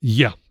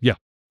 Yeah.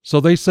 So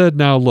they said,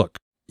 now look,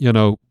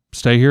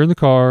 stay here in the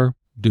car,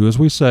 do as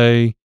we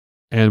say,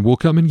 and we'll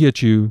come and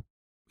get you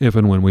if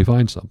and when we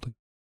find something.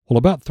 Well,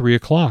 about 3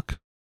 o'clock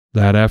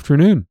that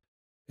afternoon,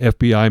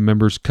 FBI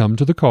members come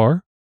to the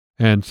car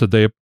and said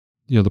the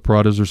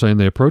Paradas are saying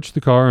they approached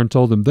the car and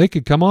told them they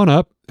could come on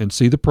up and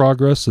see the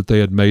progress that they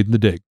had made in the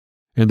dig.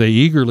 And they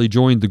eagerly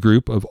joined the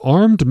group of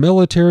armed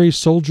military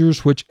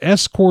soldiers which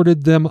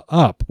escorted them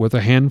up with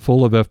a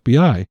handful of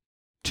FBI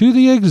to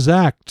the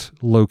exact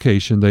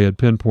location they had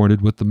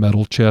pinpointed with the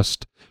metal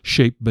chest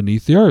shaped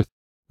beneath the earth.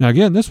 Now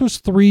again, this was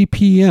 3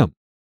 p.m.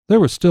 There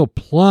was still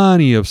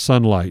plenty of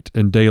sunlight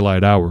and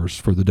daylight hours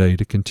for the day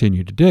to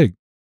continue to dig.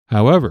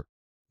 However,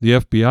 the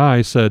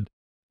FBI said,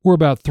 we're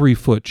about 3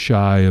 foot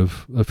shy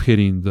of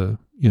hitting the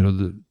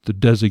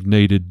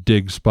designated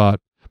dig spot,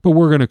 but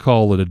we're going to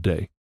call it a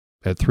day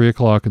at 3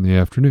 o'clock in the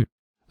afternoon.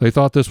 They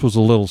thought this was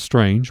a little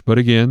strange, but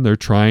again, they're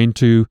trying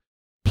to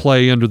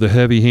play under the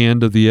heavy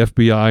hand of the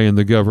FBI and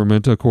the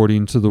government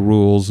according to the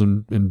rules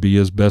and be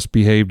as best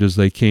behaved as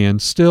they can,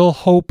 still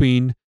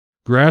hoping,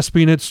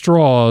 grasping at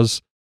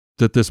straws,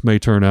 that this may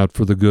turn out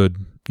for the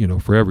good,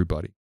 for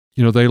everybody.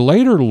 They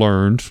later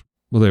learned,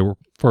 they were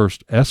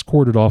first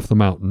escorted off the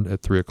mountain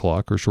at 3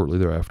 o'clock or shortly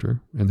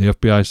thereafter, and the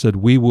FBI said,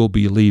 we will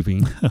be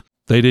leaving.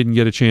 They didn't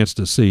get a chance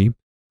to see.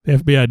 The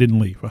FBI didn't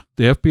leave.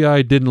 The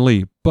FBI didn't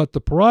leave, but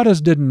the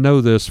Paradas didn't know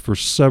this for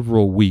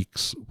several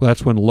weeks.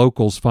 That's when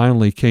locals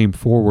finally came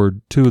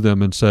forward to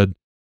them and said,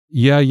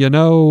 yeah,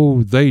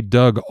 they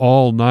dug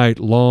all night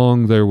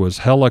long. There was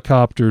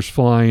helicopters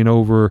flying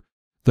over.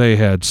 They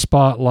had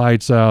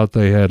spotlights out.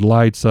 They had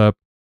lights up,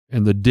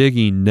 and the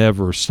digging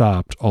never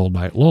stopped all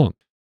night long.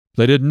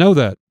 They didn't know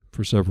that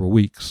for several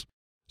weeks.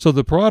 So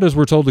the Paradas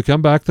were told to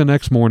come back the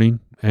next morning,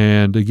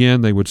 and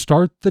again, they would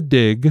start the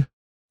dig,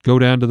 go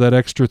down to that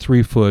extra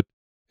 3 foot,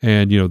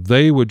 and,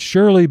 they would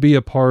surely be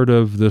a part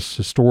of this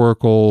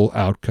historical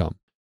outcome.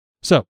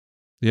 So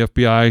the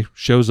FBI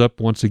shows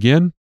up once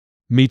again,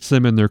 meets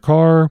them in their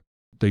car.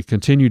 They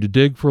continue to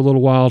dig for a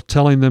little while,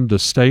 telling them to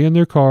stay in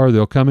their car.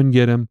 They'll come and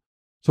get him.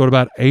 So at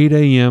about 8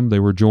 a.m., they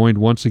were joined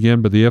once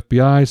again by the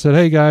FBI, said,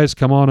 hey guys,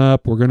 come on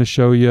up. We're going to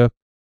show you.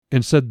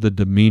 And said the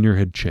demeanor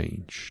had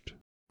changed.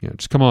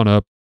 Just come on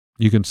up.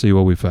 You can see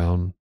what we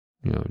found.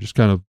 Just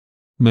kind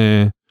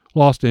of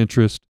lost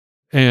interest.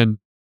 And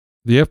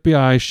the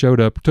FBI showed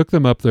up, took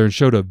them up there and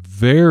showed a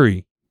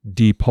very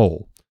deep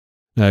hole.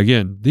 Now,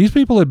 again, these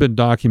people had been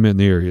documenting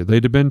the area.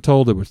 They'd have been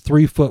told it was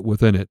 3 foot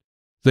within it.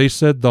 They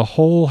said the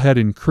hole had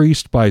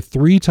increased by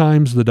 3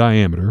 times the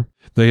diameter.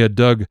 They had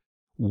dug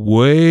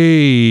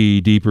way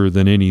deeper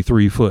than any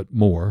 3 foot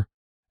more.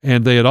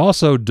 And they had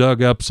also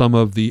dug up some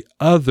of the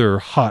other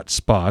hot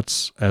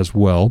spots as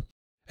well.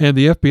 And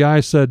the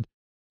FBI said,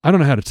 I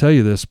don't know how to tell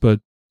you this, but,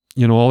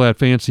 all that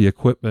fancy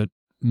equipment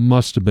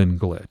must have been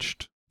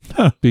glitched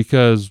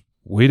because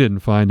we didn't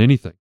find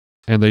anything.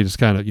 And they just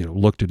kind of,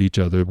 looked at each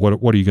other.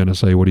 What are you going to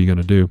say? What are you going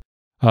to do?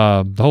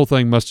 The whole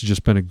thing must have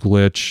just been a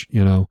glitch,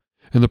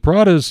 And the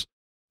Paradas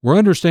were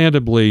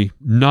understandably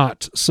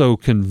not so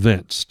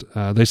convinced.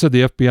 They said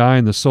the FBI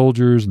and the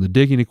soldiers and the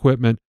digging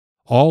equipment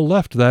all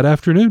left that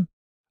afternoon.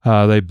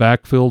 They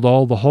backfilled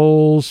all the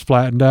holes,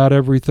 flattened out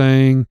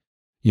everything,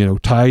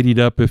 tidied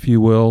up, if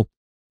you will.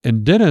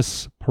 And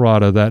Dennis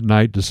Parada that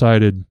night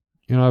decided,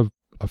 I've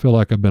I feel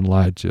like I've been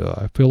lied to.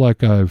 I feel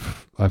like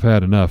I've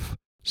had enough.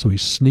 So he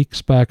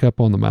sneaks back up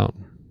on the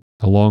mountain,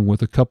 along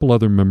with a couple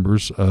other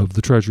members of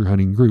the treasure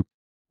hunting group,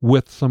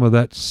 with some of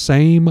that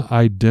same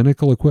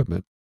identical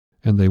equipment.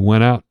 And they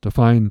went out to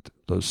find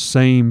those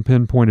same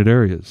pinpointed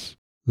areas.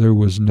 There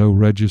was no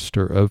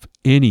register of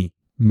any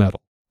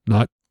metal,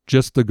 not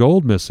just the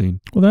gold missing.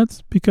 Well,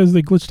 that's because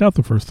they glitched out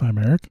the first time,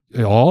 Eric.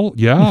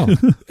 Yeah.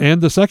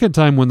 And the second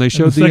time when they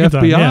showed the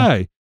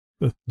FBI,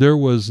 there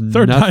was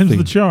third nothing. time's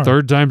the charm.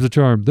 Third time's the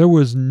charm. There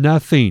was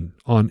nothing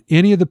on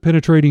any of the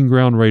penetrating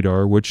ground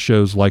radar, which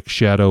shows like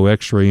shadow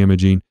X-ray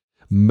imaging,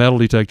 metal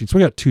detecting. So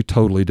we got two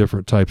totally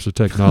different types of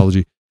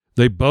technology.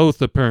 They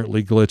both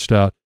apparently glitched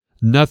out.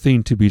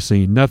 Nothing to be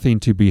seen,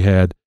 nothing to be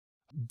had.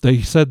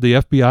 They said the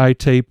FBI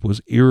tape was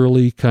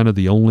eerily kind of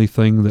the only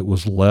thing that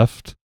was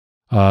left,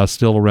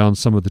 still around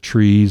some of the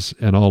trees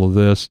and all of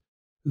this.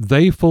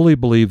 They fully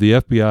believe the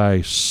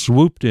FBI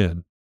swooped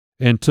in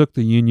and took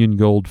the Union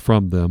gold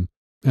from them.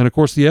 And of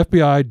course, the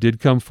FBI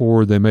did come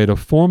forward. They made a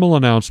formal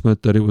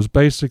announcement that it was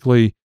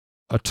basically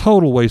a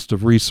total waste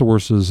of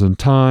resources and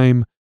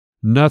time.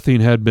 Nothing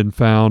had been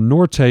found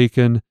nor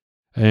taken,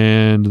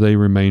 and they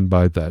remained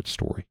by that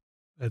story.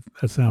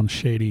 That sounds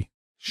shady.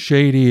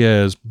 Shady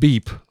as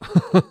beep.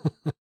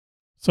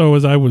 So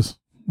as I was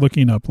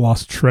looking up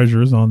lost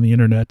treasures on the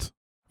internet,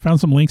 I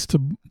found some links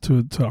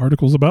to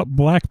articles about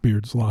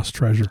Blackbeard's lost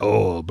treasure.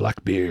 Oh,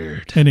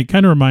 Blackbeard. And it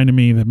kind of reminded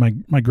me that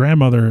my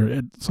grandmother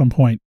at some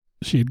point,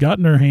 she had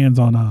gotten her hands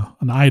on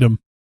an item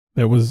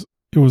that was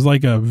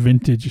like a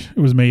vintage, it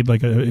was made like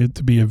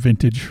to be a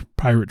vintage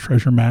pirate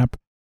treasure map.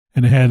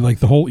 And it had like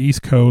the whole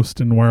East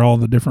Coast and where all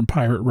the different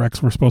pirate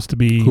wrecks were supposed to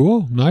be.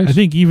 Cool, nice. I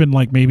think even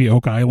like maybe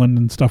Oak Island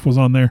and stuff was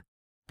on there.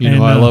 You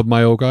know, I love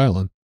my Oak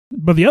Island.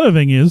 But the other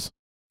thing is,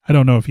 I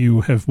don't know if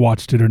you have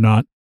watched it or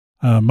not.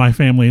 My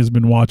family has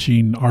been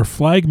watching Our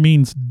Flag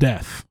Means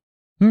Death.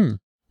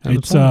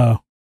 It's a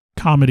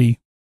comedy,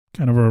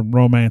 kind of a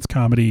romance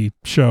comedy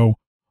show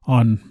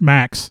on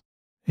Max,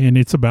 and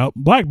it's about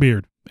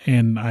Blackbeard.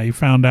 And I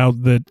found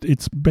out that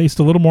it's based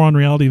a little more on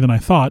reality than I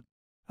thought,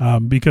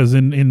 because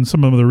in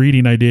some of the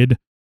reading I did,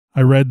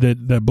 I read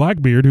that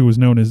Blackbeard, who was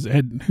known as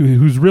Ed,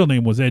 whose real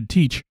name was Ed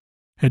Teach,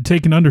 had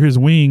taken under his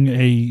wing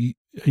a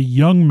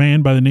young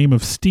man by the name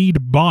of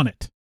Steed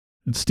Bonnet.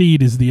 And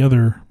Steed is the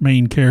other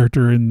main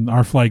character in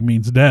Our Flag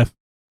Means Death.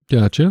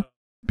 Gotcha.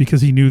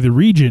 Because he knew the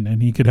region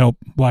and he could help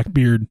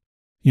Blackbeard,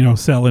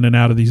 sell in and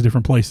out of these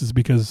different places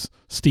because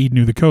Steed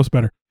knew the coast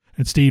better.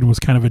 And Steed was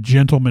kind of a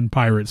gentleman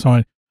pirate.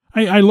 So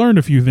I learned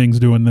a few things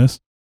doing this.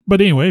 But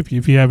anyway,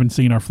 if you haven't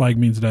seen Our Flag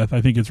Means Death, I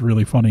think it's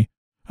really funny.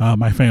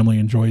 My family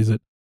enjoys it.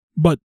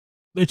 But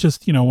it's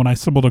just, when I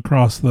stumbled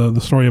across the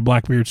story of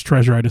Blackbeard's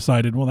treasure, I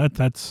decided, well,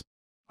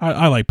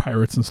 I like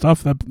pirates and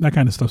stuff. That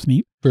kind of stuff's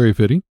neat. Very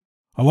fitting.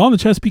 Along the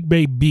Chesapeake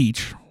Bay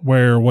beach,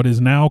 where what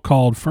is now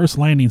called First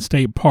Landing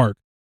State Park,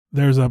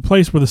 there's a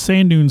place where the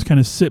sand dunes kind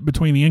of sit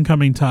between the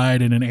incoming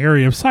tide and an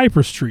area of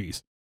cypress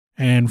trees.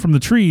 And from the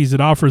trees, it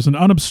offers an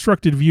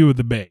unobstructed view of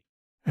the bay.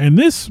 And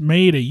this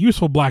made a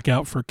useful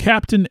blackout for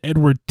Captain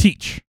Edward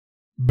Teach,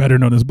 better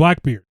known as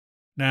Blackbeard.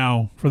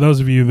 Now, for those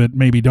of you that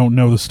maybe don't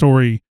know the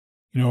story,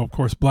 of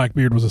course,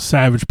 Blackbeard was a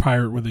savage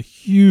pirate with a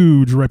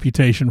huge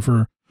reputation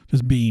for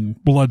just being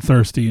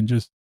bloodthirsty and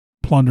just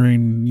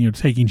plundering,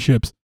 taking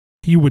ships.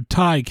 He would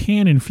tie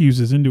cannon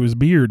fuses into his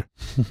beard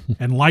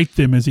and light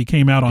them as he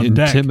came out on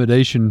deck.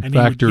 Intimidation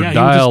factor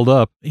dialed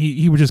up.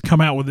 He would just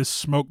come out with this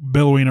smoke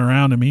billowing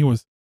around him. He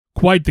was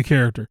quite the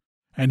character.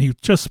 And he was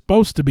just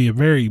supposed to be a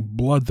very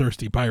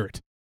bloodthirsty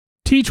pirate.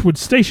 Teach would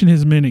station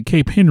his men at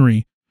Cape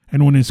Henry,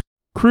 and when his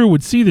crew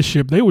would see the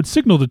ship, they would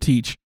signal to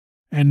Teach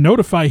and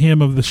notify him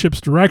of the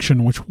ship's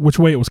direction, which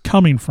way it was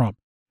coming from.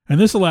 And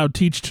this allowed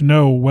Teach to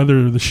know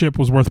whether the ship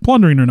was worth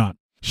plundering or not.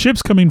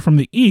 Ships coming from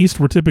the east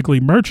were typically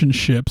merchant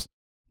ships,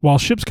 while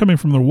ships coming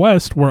from the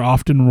west were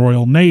often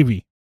Royal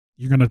Navy.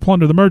 You're going to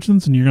plunder the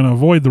merchants, and you're going to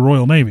avoid the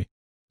Royal Navy.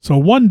 So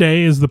one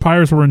day, as the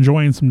pirates were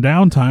enjoying some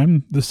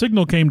downtime, the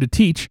signal came to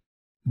Teach,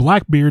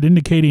 Blackbeard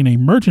indicating a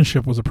merchant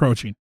ship was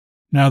approaching.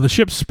 Now, the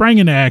ship sprang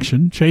into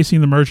action,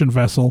 chasing the merchant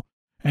vessel,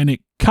 and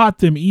it caught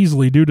them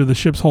easily due to the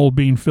ship's hold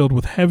being filled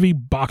with heavy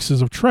boxes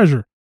of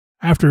treasure.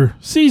 After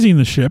seizing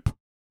the ship,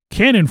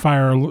 cannon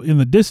fire in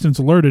the distance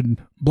alerted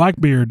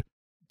Blackbeard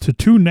to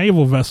two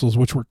naval vessels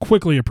which were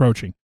quickly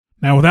approaching.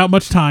 Now, without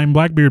much time,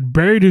 Blackbeard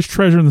buried his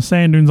treasure in the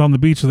sand dunes on the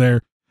beach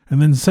there,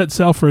 and then set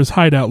sail for his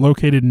hideout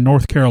located in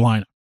North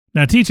Carolina.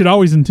 Now, Teach had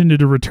always intended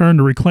to return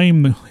to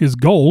reclaim his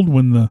gold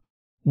when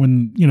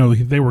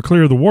they were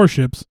clear of the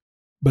warships,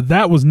 but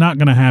that was not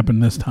going to happen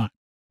this time.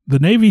 The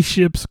Navy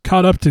ships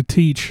caught up to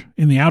Teach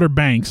in the Outer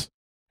Banks,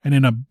 and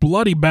in a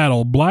bloody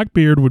battle,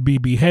 Blackbeard would be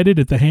beheaded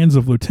at the hands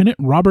of Lieutenant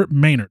Robert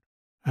Maynard.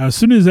 As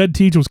soon as Ed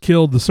Teach was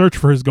killed, the search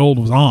for his gold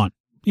was on.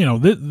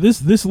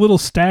 This little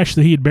stash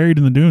that he had buried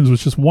in the dunes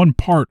was just one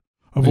part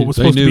of what was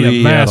supposed to be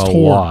a vast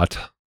hoard.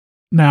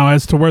 Now,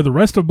 as to where the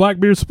rest of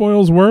Blackbeard's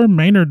spoils were,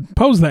 Maynard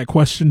posed that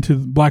question to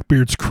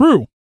Blackbeard's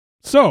crew.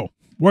 So,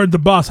 where'd the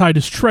boss hide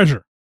his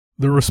treasure?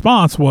 The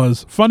response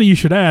was, funny you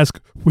should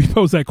ask, we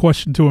posed that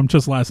question to him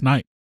just last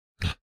night.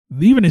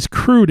 Even his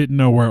crew didn't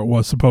know where it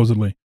was,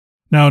 supposedly.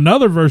 Now,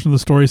 another version of the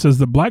story says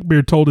that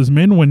Blackbeard told his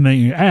men when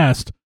they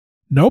asked,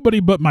 "Nobody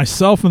but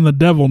myself and the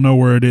devil know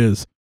where it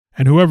is,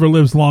 and whoever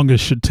lives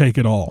longest should take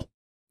it all."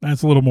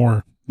 That's a little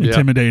more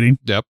intimidating.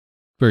 Yep.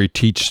 Very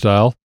Teach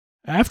style.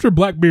 After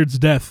Blackbeard's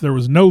death, there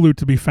was no loot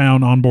to be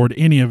found on board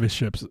any of his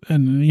ships.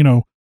 And,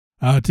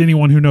 to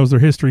anyone who knows their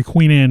history,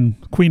 Queen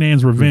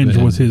Anne's Revenge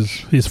was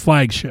his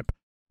flagship.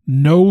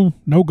 No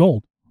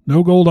gold.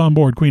 No gold on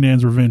board Queen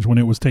Anne's Revenge when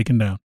it was taken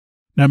down.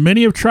 Now,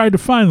 many have tried to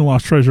find the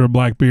lost treasure of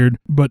Blackbeard,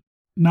 but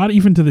not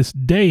even to this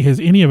day has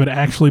any of it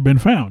actually been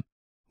found.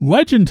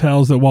 Legend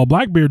tells that while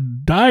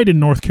Blackbeard died in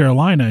North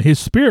Carolina, his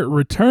spirit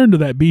returned to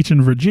that beach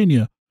in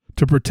Virginia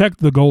to protect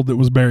the gold that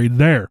was buried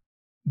there.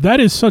 That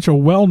is such a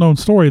well-known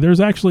story. There's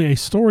actually a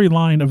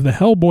storyline of the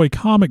Hellboy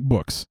comic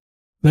books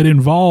that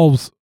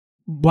involves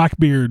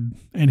Blackbeard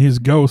and his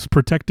ghost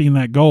protecting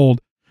that gold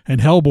and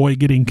Hellboy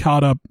getting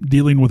caught up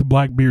dealing with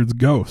Blackbeard's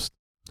ghost.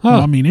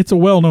 Huh. I mean, it's a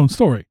well-known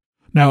story.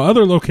 Now,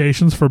 other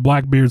locations for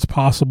Blackbeard's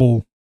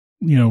possible,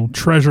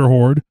 treasure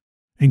hoard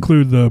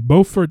include the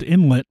Beaufort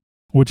Inlet,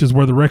 which is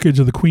where the wreckage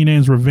of the Queen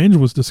Anne's Revenge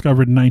was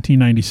discovered in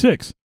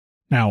 1996.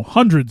 Now,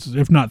 hundreds,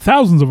 if not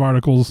thousands of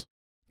articles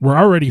were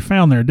already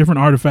found there, different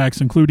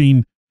artifacts,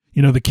 including,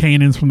 the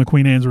cannons from the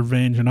Queen Anne's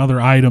Revenge and other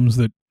items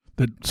that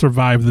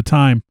survived the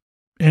time,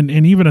 and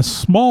even a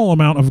small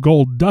amount of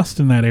gold dust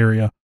in that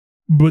area,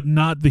 but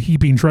not the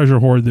heaping treasure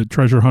hoard that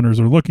treasure hunters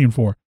are looking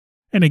for.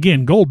 And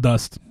again, gold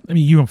dust,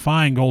 you can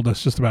find gold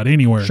dust just about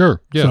anywhere.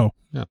 Sure, yeah. So,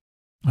 yeah.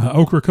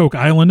 Ocracoke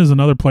Island is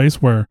another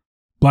place where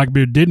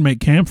Blackbeard did make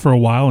camp for a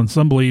while, and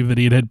some believe that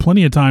he had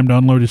plenty of time to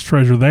unload his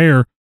treasure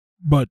there,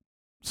 but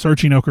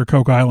searching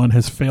Ocracoke Island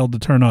has failed to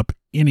turn up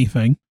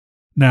anything.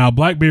 Now,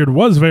 Blackbeard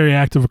was very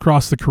active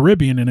across the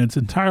Caribbean, and it's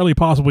entirely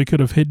possible he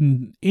could have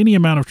hidden any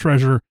amount of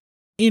treasure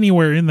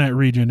anywhere in that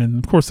region.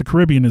 And, of course, the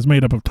Caribbean is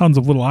made up of tons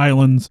of little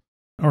islands,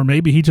 or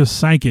maybe he just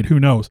sank it. Who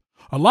knows?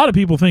 A lot of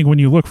people think when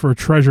you look for a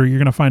treasure, you're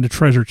going to find a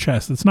treasure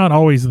chest. That's not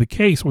always the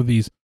case with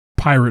these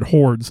pirate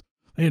hordes.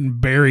 They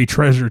didn't bury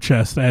treasure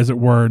chests, as it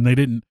were, and they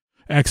didn't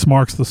X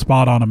marks the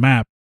spot on a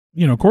map.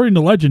 According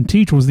to legend,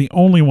 Teach was the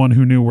only one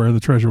who knew where the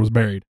treasure was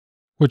buried.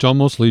 Which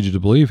almost leads you to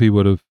believe he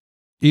would have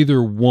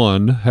either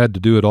one had to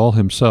do it all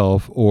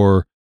himself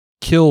or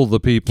kill the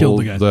people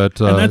that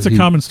and that's a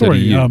common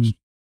story.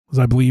 As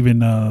I believe in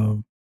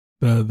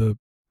the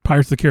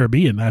Pirates of the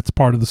Caribbean, that's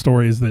part of the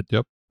story is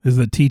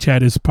that Teach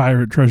had his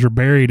pirate treasure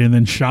buried and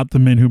then shot the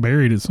men who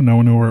buried it, so no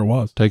one knew where it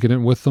was. Taking it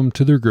with them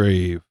to their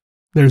grave.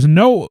 There's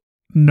no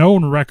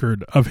known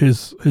record of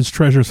his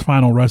treasure's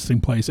final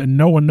resting place, and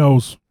no one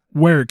knows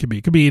where it could be.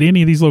 It could be at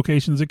any of these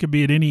locations. It could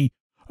be at any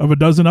of a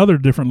dozen other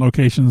different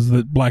locations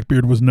that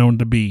Blackbeard was known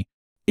to be.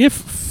 If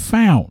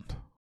found,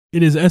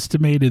 it is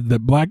estimated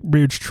that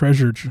Blackbeard's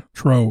treasure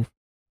trove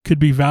could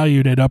be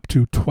valued at up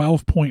to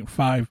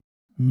 $12.5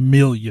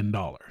 million.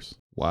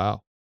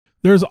 Wow.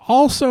 There's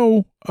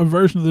also a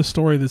version of this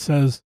story that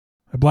says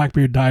that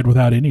Blackbeard died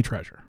without any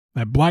treasure,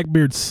 that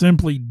Blackbeard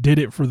simply did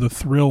it for the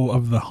thrill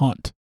of the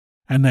hunt,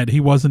 and that he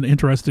wasn't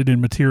interested in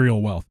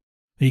material wealth.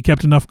 He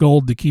kept enough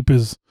gold to keep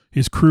his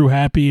crew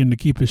happy and to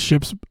keep his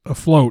ships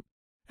afloat,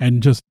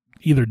 and just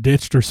either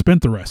ditched or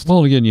spent the rest.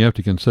 Well, again, you have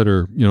to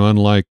consider,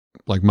 unlike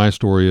my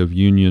story of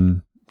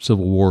Union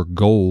Civil War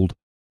gold,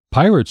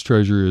 pirates'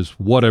 treasure is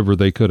whatever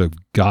they could have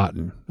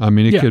gotten.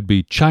 It could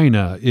be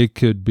China, it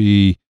could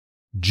be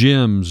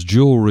gems,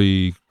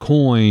 jewelry,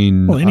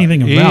 coin,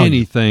 anything of value.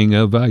 Anything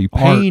of value.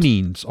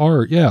 Paintings,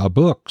 art,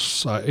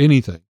 books,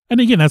 anything.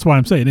 And again, that's why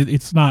I'm saying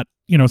it's not,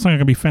 it's not going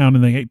to be found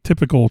in the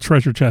typical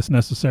treasure chest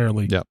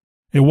necessarily. Yeah.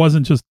 It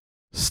wasn't just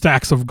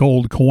stacks of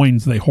gold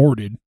coins they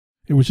hoarded.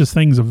 It was just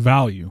things of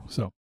value.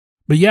 So,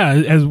 but yeah,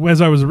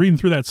 as I was reading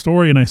through that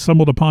story and I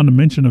stumbled upon the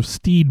mention of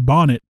Stede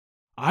Bonnet,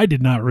 I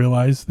did not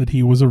realize that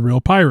he was a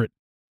real pirate.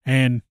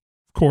 And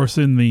of course,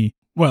 in the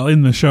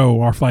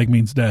show, Our Flag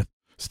Means Death,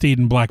 Stede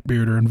and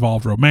Blackbeard are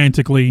involved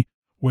romantically,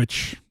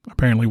 which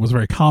apparently was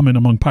very common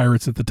among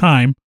pirates at the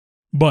time.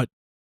 But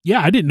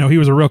yeah, I didn't know he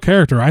was a real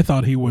character. I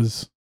thought he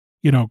was,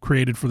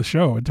 created for the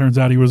show. It turns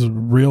out he was a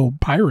real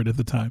pirate at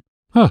the time.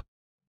 Huh.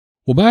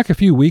 Well, back a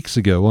few weeks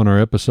ago on our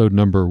episode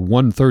number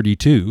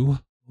 132,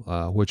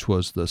 which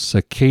was the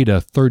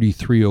Cicada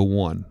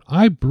 3301,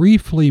 I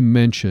briefly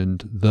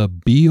mentioned the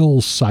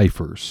Beale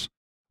ciphers,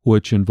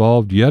 which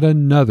involved yet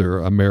another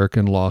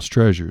American lost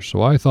treasure.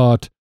 So I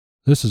thought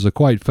this is a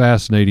quite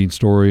fascinating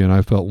story, and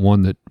I felt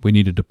one that we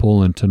needed to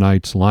pull in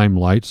tonight's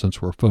limelight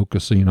since we're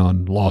focusing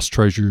on lost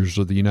treasures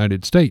of the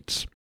United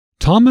States.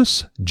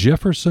 Thomas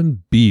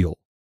Jefferson Beale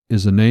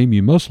is a name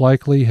you most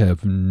likely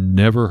have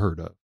never heard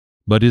of,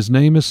 but his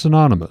name is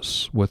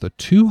synonymous with a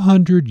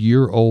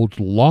 200-year-old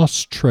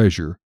lost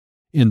treasure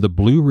in the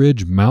Blue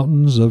Ridge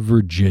Mountains of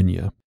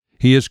Virginia.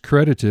 He is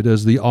credited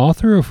as the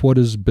author of what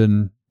has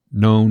been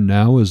known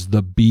now as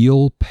the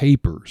Beale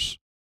Papers.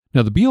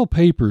 Now, the Beale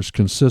Papers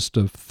consist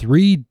of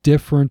 3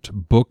 different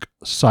book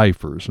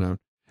ciphers. Now,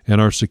 in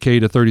our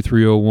Cicada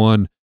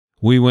 3301,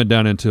 we went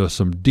down into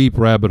some deep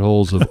rabbit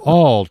holes of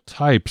all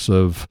types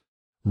of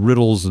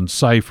riddles and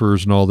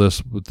ciphers and all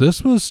this. But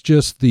this was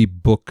just the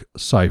book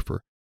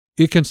cipher.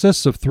 It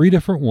consists of 3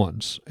 different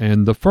ones.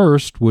 And the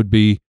first would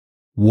be,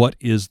 what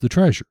is the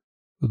treasure?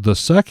 The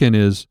second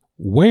is,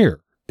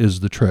 where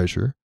is the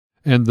treasure?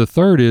 And the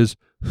third is,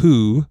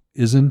 who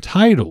is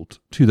entitled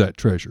to that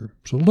treasure?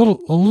 So a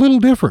little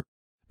different.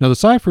 Now, the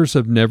ciphers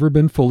have never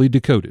been fully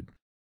decoded,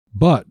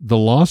 but the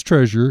lost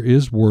treasure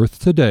is worth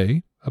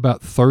today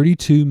about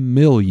 32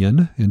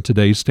 million in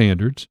today's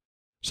standards.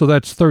 So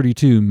that's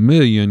 32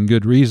 million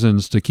good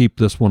reasons to keep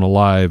this one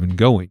alive and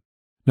going.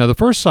 Now, the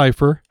first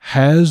cipher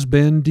has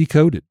been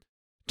decoded,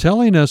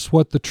 telling us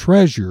what the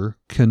treasure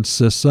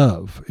consists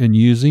of, and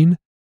using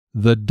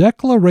the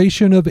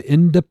Declaration of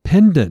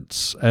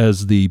Independence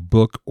as the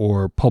book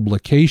or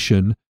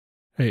publication.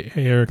 Hey,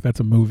 Eric, that's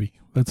a movie.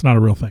 That's not a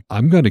real thing.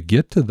 I'm going to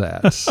get to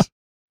that.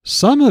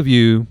 Some of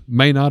you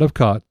may not have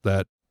caught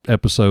that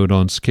episode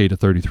on Cicada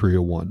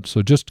 3301.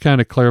 So just to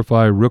kind of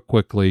clarify real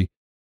quickly,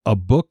 a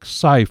book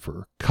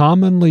cipher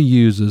commonly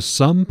uses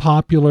some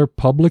popular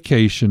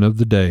publication of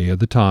the day, of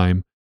the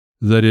time,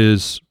 that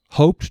is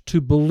hoped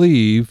to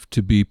believe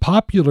to be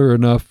popular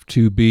enough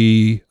to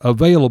be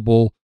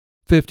available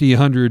 50,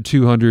 100,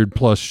 200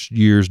 plus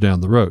years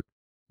down the road.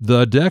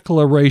 The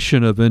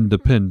Declaration of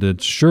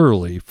Independence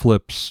surely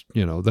flips,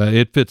 that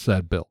it fits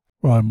that bill.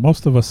 Well,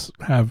 most of us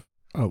have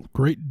a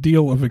great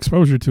deal of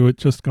exposure to it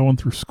just going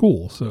through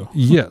school. So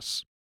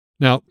yes.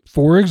 Now,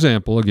 for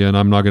example, again,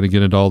 I'm not going to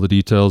get into all the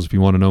details. If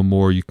you want to know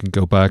more, you can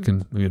go back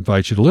and we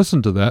invite you to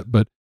listen to that.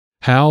 But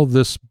how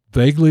this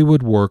vaguely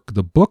would work,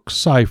 the book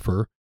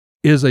cipher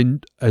is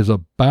a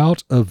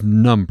bout of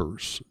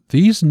numbers.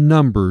 These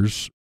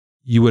numbers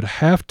you would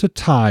have to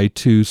tie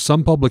to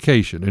some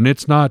publication, and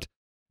it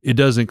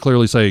doesn't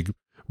clearly say,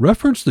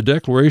 reference the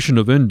Declaration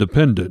of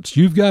Independence.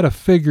 You've got to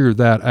figure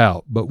that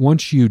out. But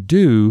once you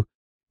do,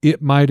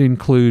 it might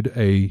include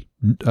a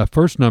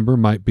first number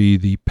might be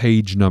the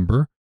page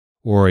number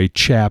or a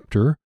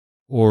chapter,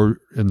 and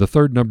the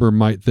third number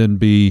might then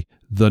be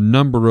the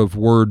number of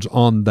words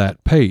on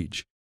that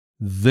page.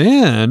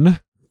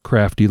 Then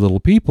crafty little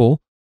people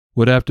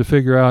would have to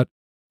figure out,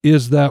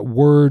 is that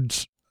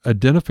word's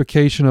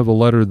identification of a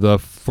letter the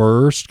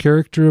first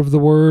character of the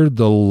word,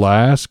 the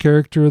last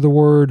character of the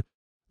word,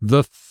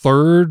 the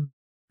third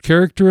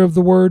character of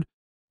the word?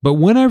 But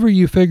whenever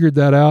you figured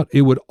that out,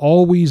 it would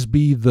always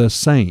be the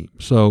same.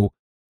 So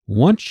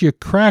once you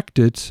cracked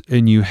it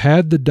and you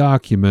had the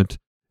document,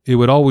 it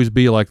would always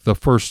be like the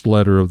first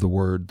letter of the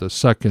word, the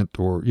second,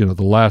 or,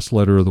 the last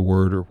letter of the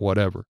word or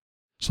whatever.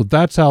 So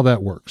that's how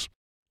that works.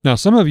 Now,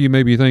 some of you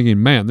may be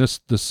thinking, man, this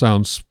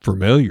sounds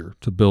familiar,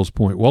 to Bill's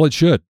point. Well, it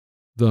should.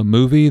 The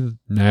movie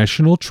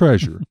National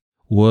Treasure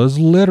was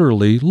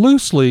literally,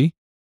 loosely,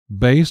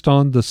 based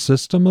on the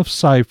system of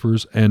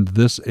ciphers and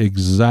this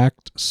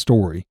exact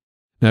story.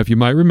 Now, if you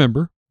might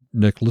remember,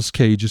 Nicolas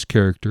Cage's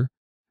character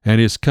and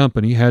his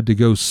company had to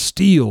go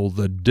steal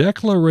the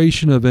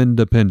Declaration of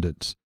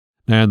Independence.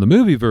 Now, in the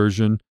movie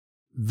version,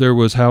 there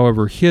was,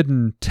 however,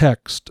 hidden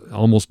text,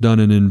 almost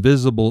done in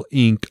invisible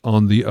ink,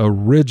 on the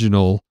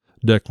original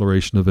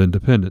Declaration of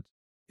Independence.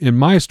 In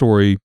my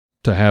story,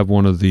 to have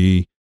one of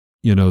the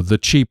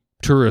cheap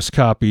tourist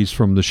copies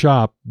from the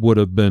shop would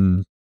have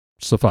been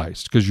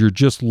sufficed, because you're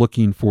just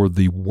looking for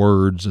the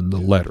words in the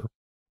letter.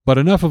 But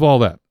enough of all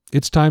that.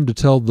 It's time to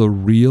tell the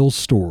real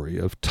story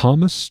of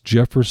Thomas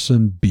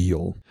Jefferson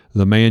Beale,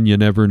 the man you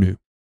never knew.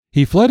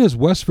 He fled his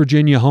West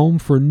Virginia home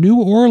for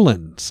New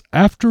Orleans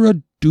after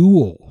a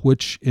duel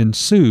which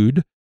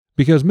ensued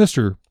because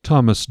Mr.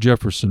 Thomas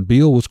Jefferson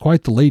Beale was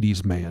quite the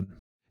ladies' man.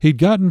 He'd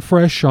gotten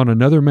fresh on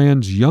another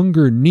man's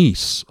younger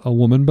niece, a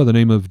woman by the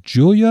name of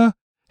Julia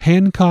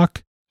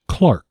Hancock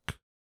Clark,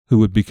 who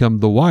would become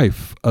the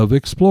wife of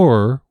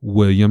explorer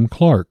William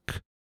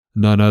Clark,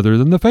 none other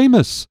than the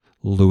famous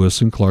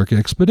Lewis and Clark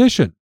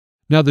expedition.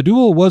 Now, the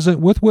duel wasn't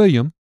with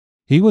William.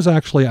 He was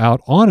actually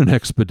out on an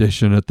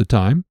expedition at the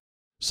time.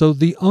 So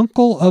the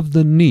uncle of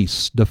the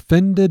niece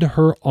defended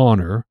her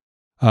honor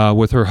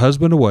with her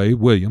husband away,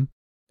 William,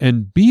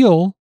 and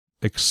Beale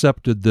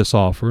accepted this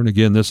offer. And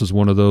again, this is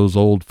one of those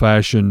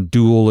old-fashioned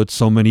duel at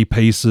so many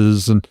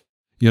paces and,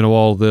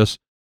 all this.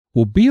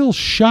 Well, Beale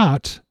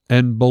shot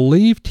and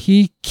believed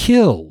he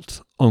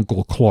killed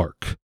Uncle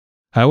Clark.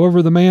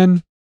 However, the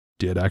man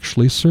did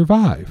actually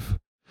survive.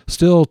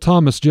 Still,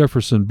 Thomas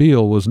Jefferson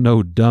Beale was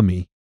no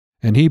dummy,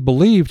 and he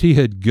believed he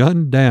had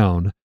gunned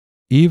down,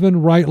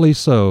 even rightly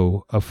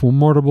so, a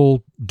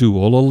formidable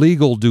duel, a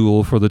legal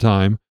duel for the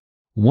time,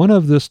 one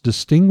of this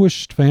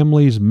distinguished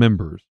family's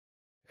members,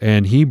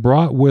 and he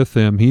brought with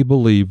him, he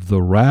believed,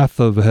 the wrath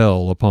of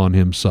hell upon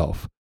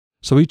himself.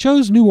 So he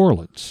chose New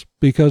Orleans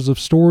because of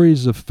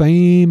stories of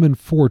fame and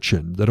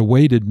fortune that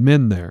awaited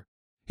men there.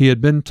 He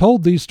had been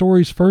told these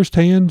stories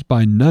firsthand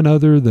by none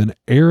other than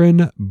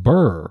Aaron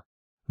Burr,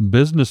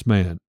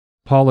 businessman,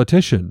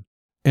 politician,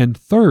 and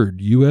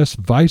third U.S.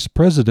 Vice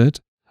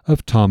President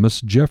of Thomas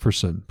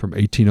Jefferson from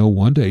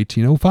 1801 to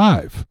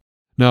 1805.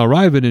 Now,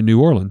 arriving in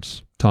New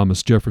Orleans,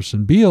 Thomas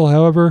Jefferson Beale,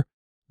 however,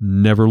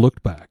 never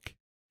looked back.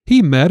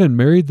 He met and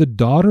married the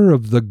daughter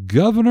of the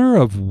governor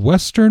of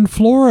Western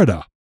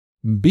Florida,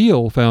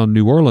 Beale found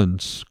New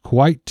Orleans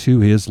quite to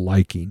his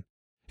liking.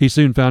 He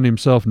soon found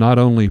himself not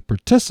only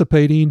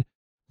participating,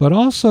 but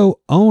also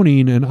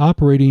owning and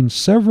operating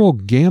several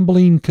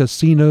gambling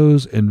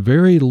casinos and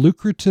very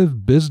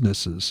lucrative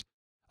businesses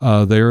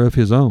there of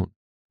his own.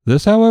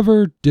 This,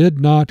 however, did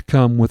not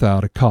come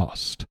without a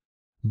cost.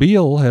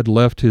 Beale had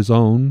left his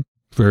own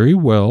very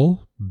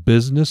well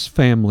business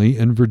family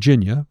in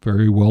Virginia,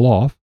 very well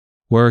off,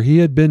 where he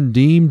had been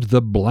deemed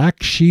the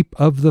black sheep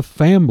of the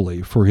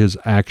family for his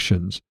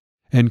actions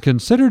and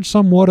considered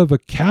somewhat of a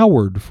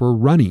coward for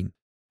running,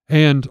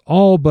 and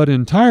all but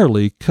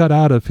entirely cut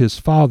out of his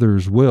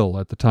father's will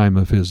at the time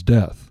of his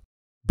death.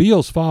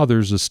 Beale's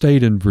father's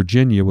estate in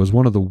Virginia was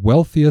one of the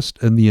wealthiest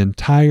in the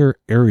entire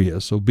area,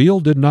 so Beale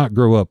did not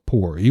grow up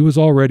poor. He was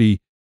already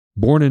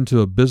born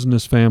into a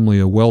business family,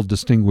 a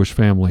well-distinguished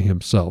family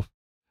himself.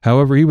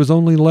 However, he was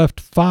only left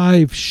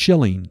 5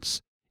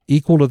 shillings,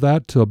 equal to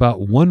that to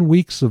about 1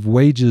 week's of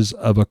wages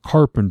of a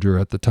carpenter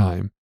at the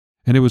time,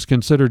 and it was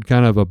considered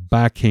kind of a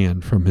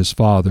backhand from his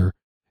father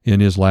in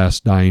his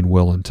last dying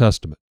will and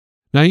testament.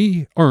 Now,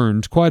 he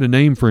earned quite a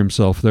name for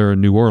himself there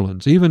in New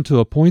Orleans, even to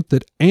a point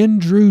that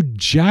Andrew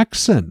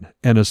Jackson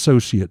and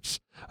associates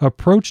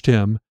approached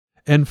him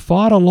and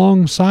fought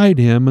alongside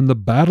him in the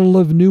Battle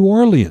of New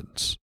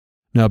Orleans.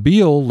 Now,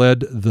 Beale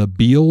led the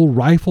Beale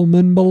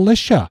Rifleman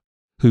Militia,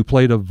 who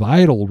played a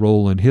vital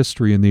role in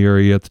history in the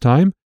area at the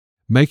time,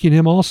 making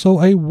him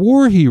also a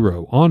war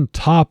hero on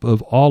top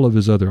of all of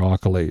his other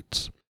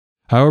accolades.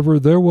 However,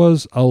 there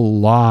was a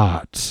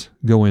lot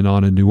going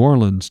on in New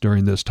Orleans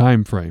during this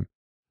time frame.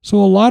 So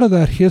a lot of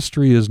that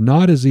history is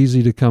not as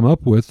easy to come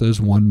up with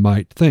as one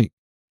might think.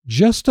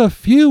 Just a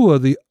few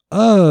of the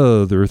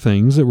other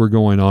things that were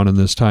going on in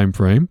this time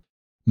frame.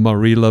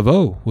 Marie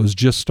Laveau was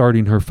just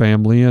starting her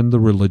family and the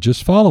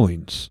religious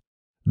followings.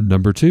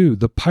 Number 2,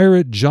 the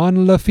pirate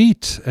John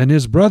Lafitte and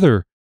his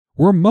brother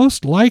were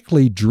most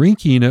likely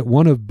drinking at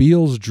one of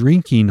Beale's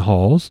drinking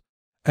halls,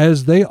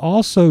 as they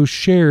also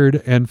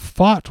shared and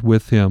fought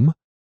with him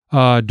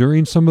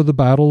during some of the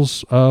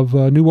battles of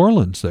New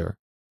Orleans there.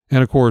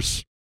 And of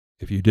course,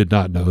 if you did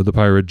not know, the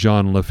pirate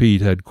John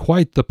Lafitte had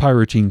quite the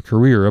pirating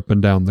career up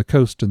and down the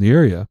coast in the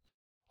area.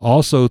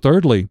 Also,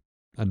 thirdly,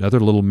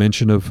 another little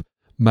mention of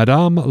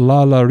Madame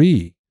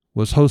Lalaurie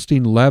was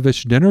hosting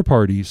lavish dinner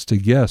parties to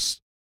guests,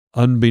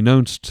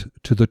 unbeknownst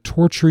to the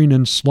torturing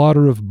and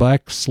slaughter of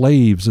black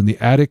slaves in the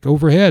attic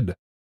overhead.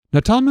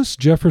 Now, Thomas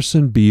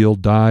Jefferson Beale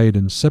died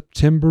in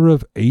September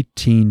of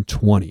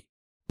 1820,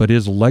 but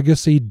his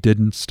legacy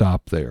didn't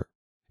stop there.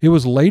 It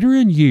was later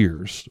in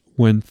years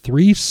when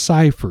 3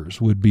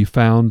 ciphers would be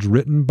found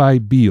written by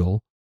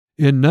Beale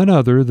in none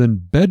other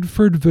than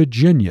Bedford,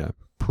 Virginia,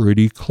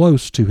 pretty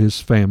close to his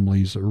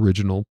family's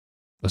original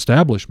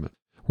establishment,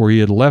 where he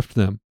had left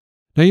them.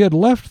 Now, he had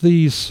left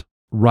these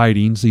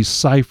writings, these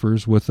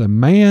ciphers, with a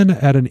man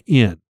at an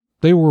inn.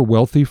 They were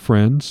wealthy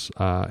friends,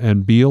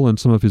 and Beale and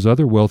some of his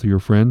other wealthier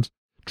friends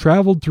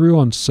traveled through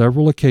on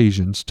several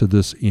occasions to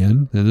this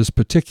inn, and this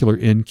particular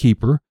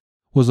innkeeper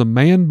was a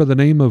man by the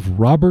name of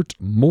Robert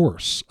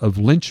Morse of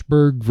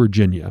Lynchburg,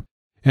 Virginia,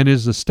 and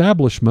his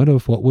establishment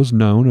of what was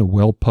known and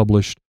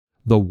well-published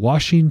the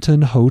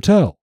Washington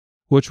Hotel,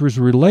 which was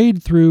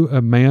relayed through a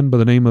man by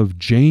the name of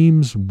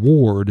James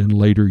Ward in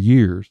later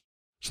years.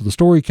 So the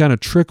story kind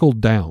of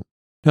trickled down.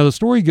 Now, the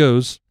story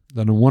goes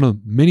that on one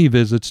of many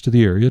visits to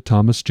the area,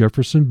 Thomas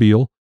Jefferson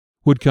Beale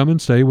would come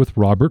and stay with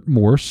Robert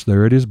Morse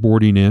there at his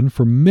boarding inn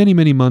for many,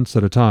 many months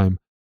at a time,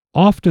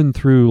 often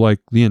through like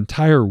the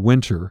entire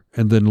winter,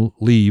 and then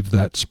leave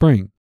that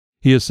spring.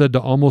 He is said to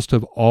almost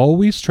have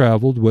always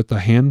traveled with a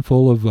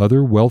handful of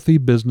other wealthy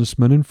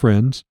businessmen and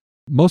friends,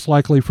 most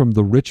likely from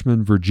the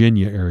Richmond,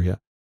 Virginia area.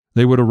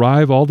 They would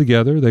arrive all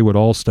together. They would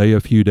all stay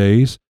a few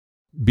days.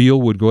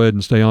 Beale would go ahead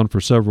and stay on for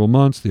several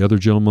months. The other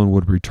gentleman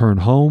would return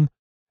home.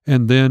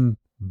 And then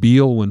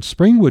Beale, when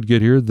spring would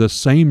get here, the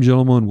same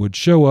gentleman would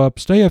show up,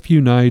 stay a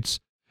few nights,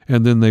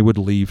 and then they would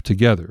leave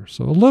together.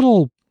 So a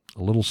little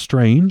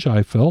strange,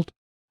 I felt.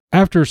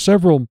 After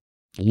several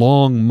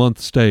long month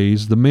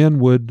stays, the men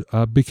would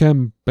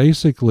become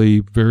basically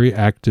very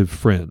active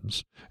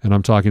friends. And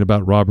I'm talking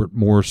about Robert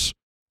Morse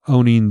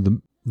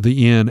owning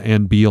the inn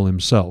and Beale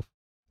himself.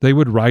 They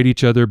would write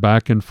each other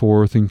back and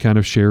forth and kind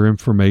of share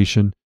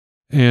information.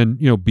 And,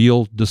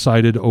 Beale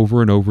decided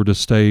over and over to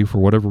stay for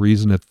whatever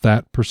reason at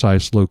that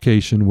precise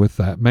location with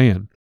that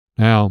man.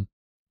 Now,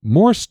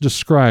 Morse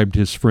described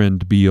his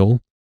friend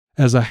Beale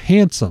as a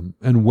handsome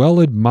and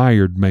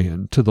well-admired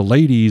man, to the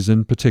ladies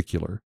in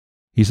particular.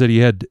 He said he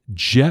had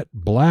jet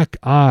black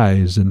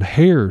eyes and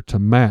hair to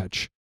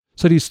match.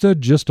 Said he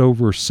stood just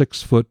over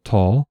 6 foot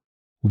tall,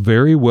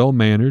 very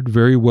well-mannered,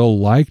 very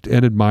well-liked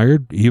and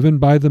admired even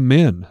by the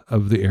men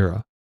of the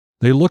era.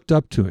 They looked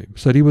up to him.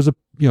 Said he was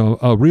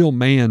a real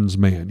man's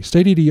man. He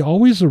stated he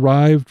always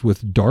arrived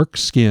with dark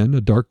skin,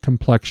 a dark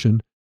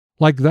complexion,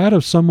 like that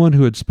of someone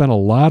who had spent a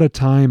lot of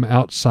time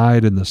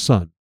outside in the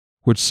sun,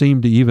 which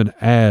seemed to even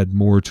add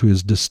more to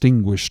his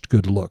distinguished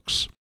good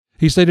looks.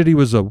 He stated he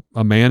was a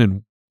man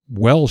in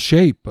well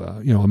shape,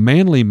 a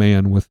manly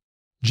man with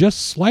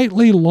just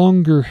slightly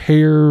longer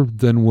hair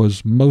than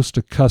was most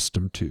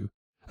accustomed to.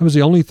 That was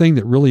the only thing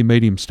that really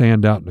made him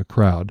stand out in a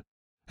crowd.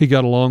 He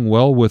got along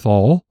well with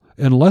all,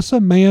 unless a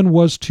man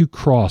was to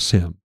cross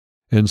him,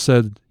 and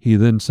he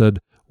then said,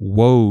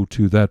 woe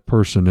to that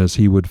person as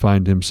he would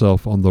find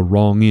himself on the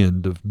wrong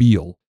end of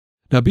Beale.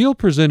 Now, Beale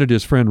presented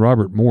his friend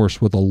Robert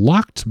Morse with a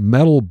locked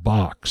metal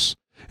box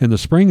in the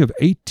spring of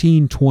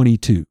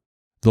 1822.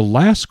 The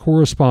last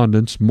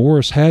correspondence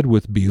Morse had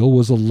with Beale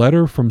was a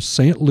letter from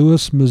St.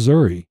 Louis,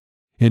 Missouri,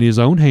 in his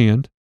own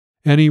hand,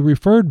 and he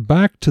referred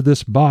back to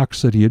this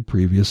box that he had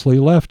previously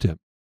left him.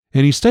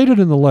 And he stated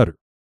in the letter,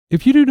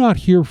 if you do not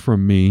hear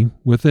from me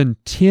within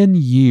 10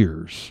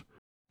 years,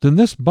 then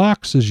this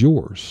box is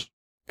yours,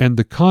 and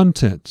the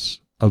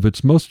contents of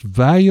its most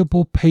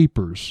valuable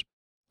papers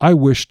I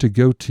wish to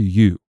go to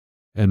you.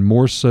 And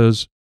Morse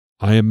says,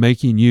 I am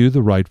making you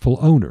the rightful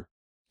owner.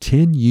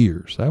 10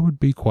 years, that would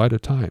be quite a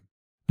time.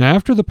 Now,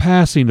 after the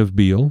passing of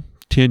Beale,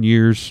 10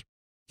 years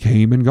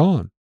came and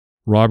gone.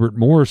 Robert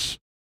Morse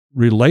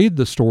relayed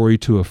the story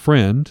to a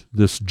friend,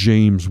 this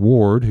James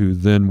Ward, who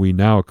then we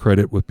now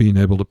credit with being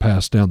able to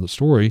pass down the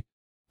story,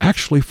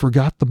 actually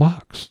forgot the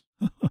box.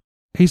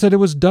 He said it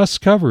was dust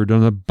covered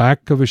on the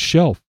back of a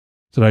shelf,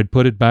 that I'd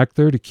put it back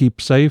there to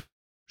keep safe,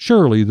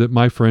 surely that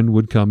my friend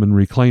would come and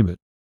reclaim it.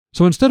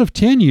 So instead of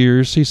 10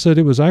 years, he said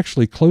it was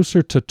actually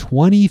closer to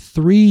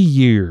 23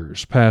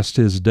 years past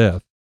his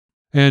death.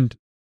 And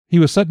he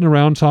was sitting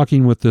around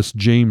talking with this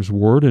James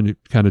Ward, and it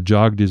kind of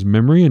jogged his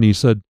memory, and he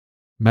said,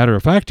 matter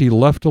of fact, he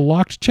left a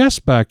locked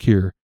chest back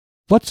here.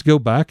 Let's go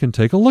back and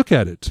take a look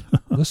at it.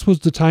 This was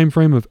the time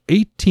frame of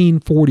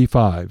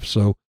 1845,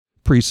 so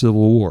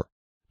pre-Civil War.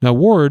 Now,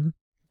 Ward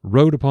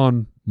wrote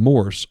upon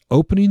Morse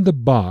opening the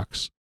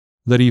box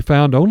that he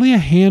found only a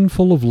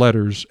handful of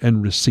letters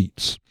and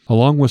receipts,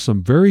 along with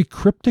some very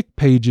cryptic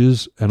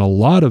pages and a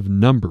lot of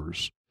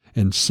numbers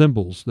and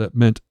symbols that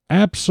meant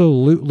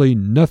absolutely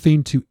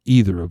nothing to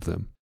either of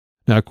them.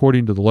 Now,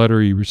 according to the letter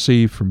he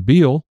received from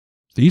Beale,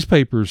 these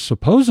papers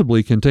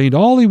supposedly contained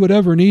all he would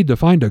ever need to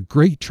find a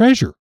great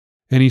treasure.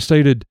 And he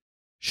stated,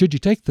 should you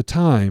take the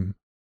time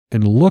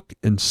and look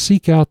and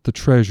seek out the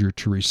treasure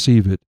to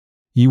receive it,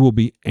 you will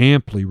be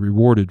amply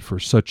rewarded for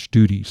such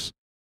duties.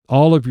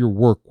 All of your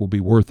work will be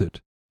worth it,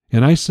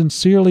 and I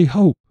sincerely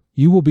hope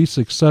you will be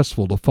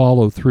successful to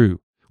follow through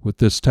with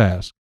this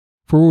task,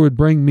 for it would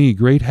bring me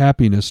great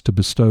happiness to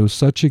bestow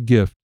such a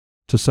gift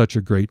to such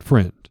a great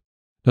friend.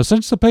 Now,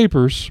 since the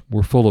papers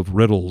were full of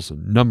riddles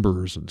and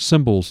numbers and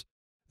symbols,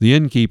 the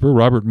innkeeper,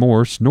 Robert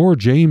Morse, nor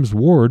James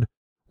Ward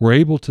were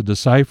able to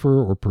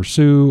decipher or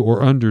pursue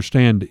or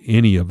understand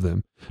any of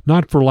them,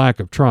 not for lack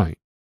of trying.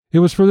 It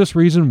was for this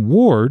reason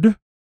Ward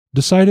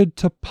decided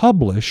to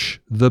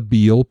publish the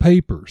Beale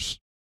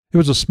Papers. It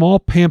was a small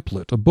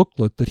pamphlet, a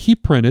booklet that he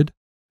printed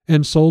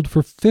and sold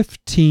for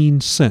 15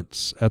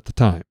 cents at the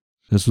time.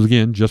 This was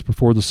again just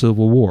before the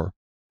Civil War.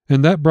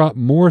 And that brought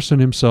Morse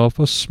and himself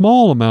a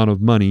small amount of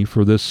money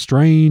for this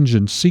strange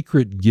and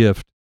secret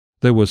gift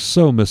that was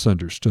so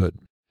misunderstood.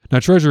 Now,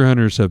 treasure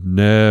hunters have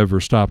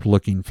never stopped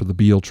looking for the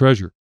Beale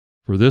treasure,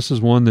 for this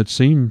is one that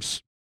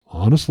seems,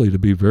 honestly, to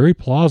be very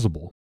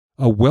plausible.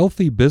 A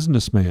wealthy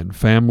businessman,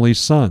 family's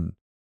son,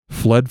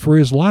 fled for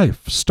his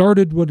life,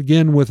 started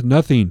again with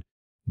nothing,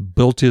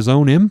 built his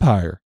own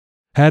empire,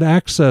 had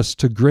access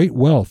to great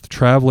wealth,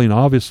 traveling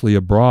obviously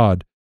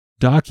abroad,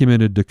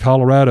 documented to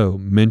Colorado,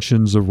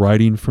 mentions of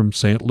writing from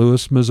St.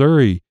 Louis,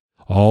 Missouri,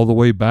 all the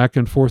way back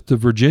and forth to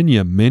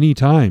Virginia many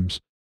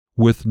times,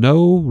 with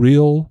no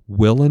real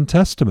will and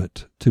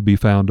testament to be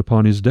found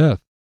upon his death.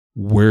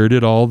 Where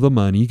did all the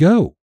money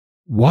go?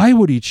 Why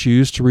would he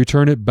choose to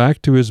return it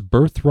back to his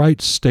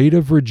birthright state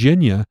of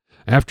Virginia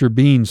after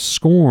being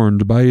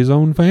scorned by his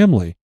own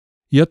family?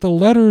 Yet the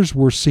letters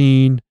were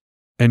seen,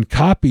 and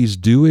copies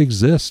do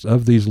exist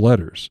of these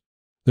letters.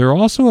 There are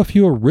also a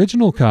few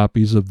original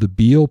copies of the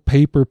Beale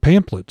paper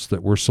pamphlets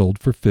that were sold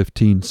for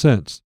 15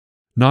 cents.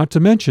 Not to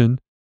mention,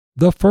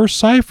 the first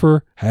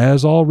cipher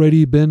has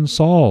already been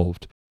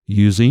solved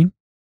using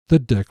the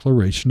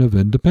Declaration of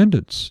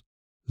Independence.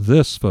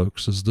 This,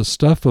 folks, is the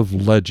stuff of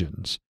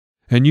legends,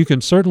 and you can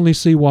certainly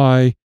see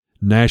why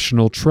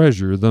National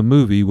Treasure, the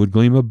movie, would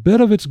glean a bit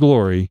of its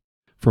glory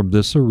from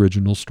this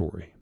original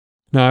story.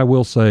 Now, I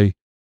will say,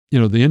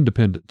 the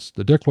Independence,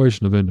 the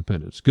Declaration of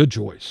Independence, good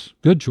choice.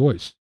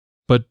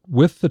 But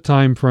with the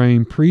time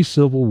frame,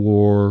 pre-Civil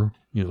War,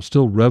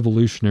 still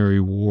Revolutionary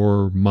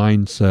War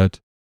mindset,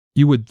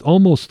 you would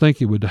almost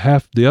think it would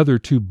have the other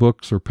two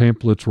books or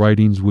pamphlets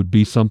writings would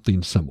be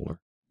something similar.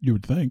 You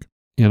would think.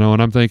 And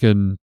I'm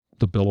thinking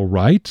the Bill of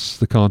Rights,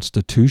 the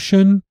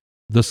Constitution,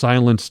 the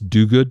Silence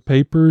Do-Good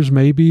papers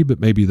maybe, but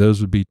maybe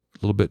those would be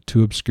a little bit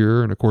too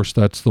obscure. And of course,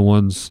 that's the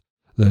ones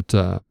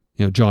that,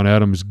 John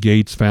Adams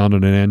Gates found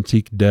in an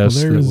antique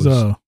desk. Well,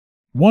 there's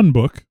one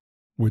book,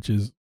 which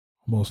is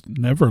almost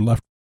never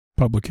left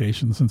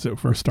publication since it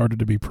first started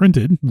to be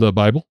printed. The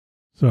Bible.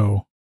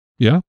 So,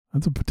 yeah,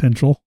 that's a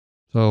potential.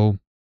 So,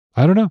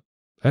 I don't know.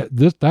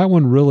 That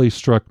one really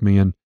struck me.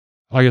 And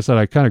like I said,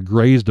 I kind of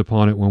grazed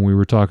upon it when we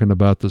were talking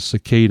about the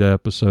cicada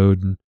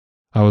episode. And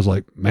I was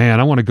like, man,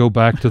 I want to go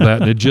back to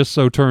that. And it just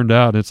so turned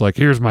out. And it's like,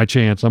 here's my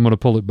chance. I'm going to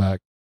pull it back.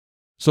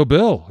 So,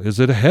 Bill, is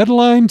it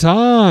headline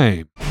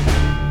time?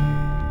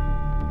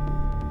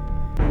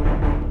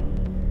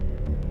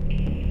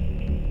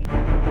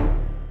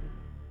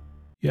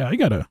 Yeah, I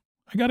got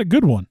a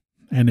good one,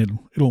 and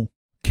it'll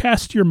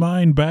cast your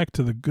mind back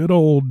to the good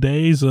old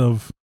days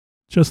of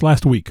just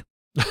last week.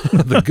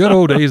 The good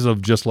old days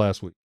of just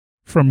last week.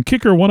 From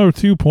Kicker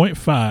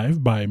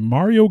 102.5 by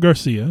Mario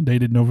Garcia,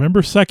 dated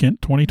November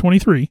 2nd,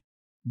 2023,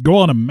 go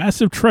on a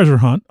massive treasure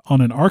hunt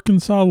on an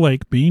Arkansas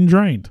lake being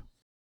drained.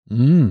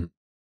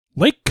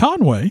 Lake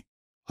Conway.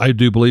 I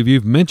do believe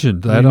you've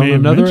mentioned that on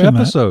another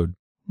episode.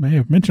 May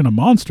have mentioned a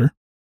monster.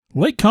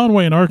 Lake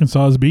Conway in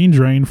Arkansas is being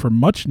drained for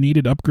much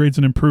needed upgrades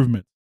and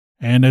improvement.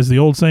 And as the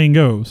old saying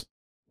goes,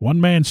 one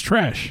man's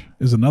trash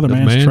is another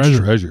man's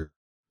treasure.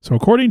 So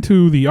according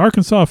to the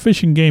Arkansas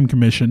Fish and Game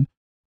Commission,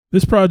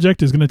 this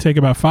project is going to take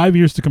about 5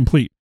 years to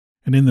complete.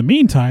 And in the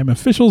meantime,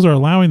 officials are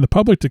allowing the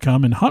public to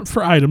come and hunt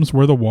for items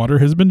where the water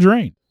has been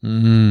drained.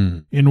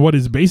 In what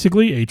is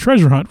basically a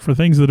treasure hunt for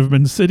things that have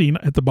been sitting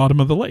at the bottom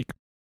of the lake.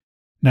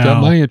 Now,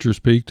 got my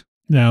interest piqued.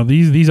 Now,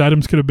 these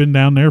items could have been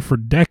down there for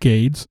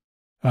decades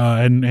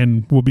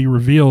and will be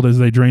revealed as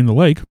they drain the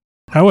lake.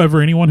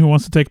 However, anyone who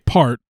wants to take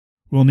part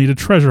will need a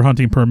treasure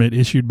hunting permit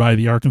issued by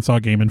the Arkansas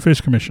Game and Fish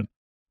Commission.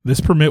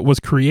 This permit was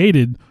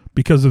created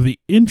because of the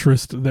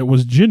interest that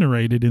was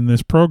generated in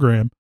this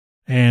program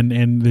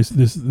and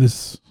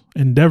this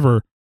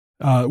endeavor,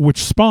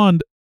 which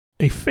spawned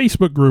a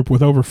Facebook group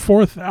with over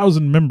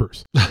 4,000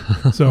 members.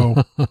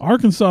 So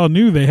Arkansas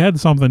knew they had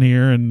something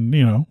here,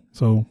 and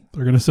so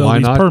they're going to sell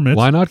these permits.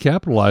 Why not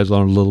capitalize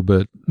on it a little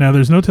bit? Now,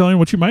 there's no telling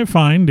what you might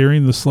find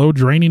during the slow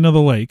draining of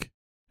the lake,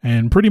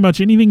 and pretty much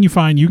anything you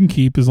find you can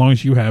keep as long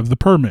as you have the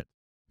permit.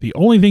 The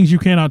only things you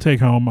cannot take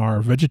home are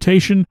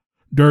vegetation,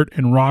 dirt,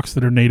 and rocks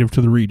that are native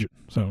to the region.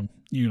 So,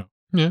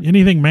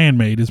 anything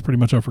man-made is pretty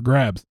much up for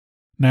grabs.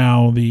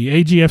 Now, the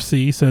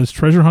AGFC says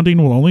treasure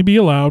hunting will only be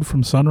allowed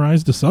from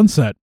sunrise to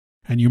sunset,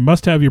 and you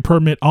must have your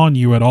permit on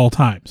you at all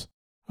times.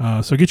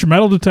 So get your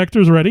metal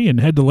detectors ready and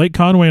head to Lake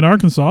Conway in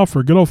Arkansas for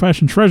a good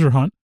old-fashioned treasure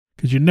hunt,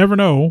 because you never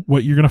know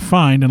what you're going to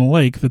find in a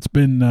lake that's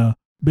been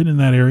in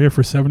that area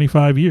for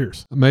 75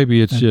 years.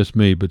 Maybe it's just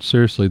me, but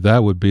seriously,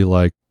 that would be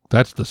like,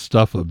 that's the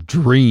stuff of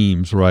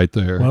dreams right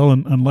there. Well,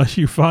 unless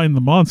you find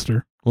the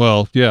monster.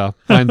 Well, yeah,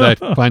 find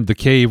the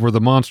cave where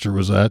the monster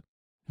was at.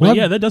 Well,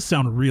 yeah, that does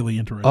sound really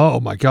interesting. Oh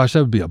my gosh,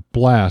 that would be a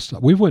blast.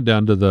 We went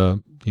down to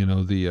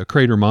the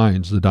crater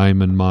mines, the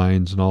diamond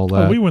mines and all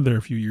that. Oh, we went there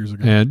a few years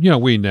ago. And,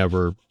 we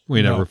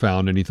never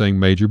found anything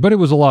major, but it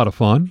was a lot of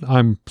fun.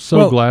 I'm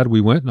so glad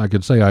we went, and I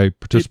could say I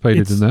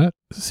participated in that.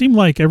 It seemed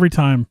like every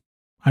time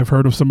I've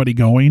heard of somebody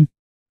going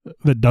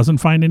that doesn't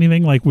find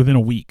anything, like within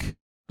a week.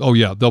 Oh,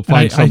 yeah, they'll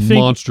find some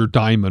monster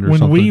diamond or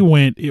something. When we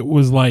went, it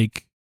was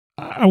like,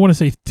 I want to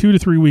say 2 to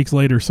 3 weeks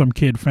later, some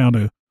kid found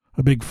a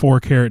big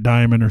 4-carat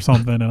diamond or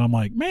something, and I'm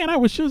like, man, I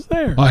was just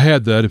there. I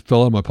had that. It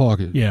fell out of my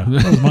pocket. Yeah,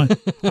 that was mine.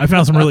 I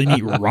found some really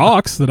neat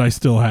rocks that I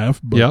still have.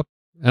 But yep.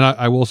 And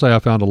I will say I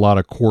found a lot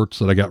of quartz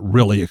that I got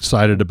really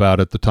excited about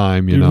at the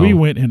time, We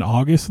went in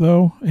August,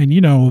 though, and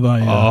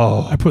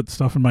I put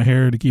stuff in my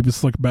hair to keep it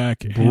slicked back.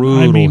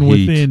 Brutal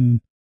heat.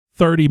 Within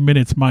 30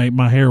 minutes, my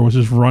hair was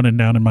just running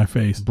down in my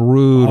face.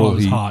 Brutal it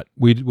was heat. Hot.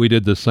 We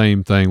did the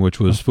same thing,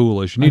 which was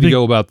foolish. You need to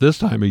go about this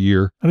time of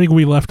year. I think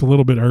we left a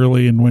little bit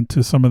early and went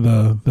to some of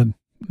the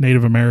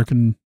Native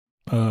American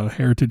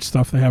heritage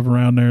stuff they have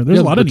around there. There's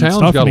a lot of neat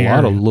stuff in the area. The town's got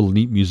a lot of little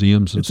neat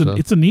museums and stuff.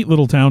 It's a neat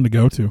little town to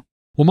go to.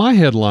 Well, my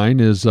headline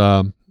is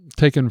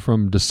taken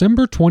from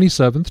December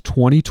 27th,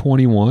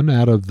 2021,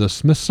 out of the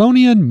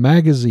Smithsonian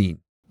Magazine,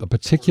 a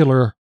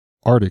particular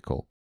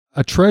article.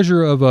 A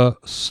treasure of a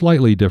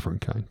slightly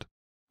different kind.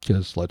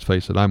 Because, let's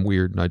face it, I'm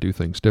weird and I do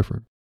things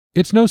different.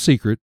 It's no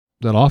secret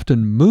that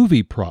often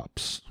movie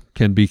props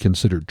can be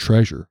considered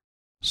treasure,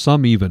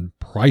 some even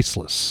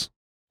priceless,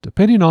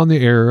 depending on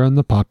the era and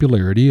the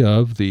popularity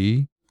of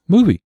the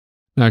movie.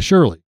 Now,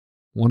 surely,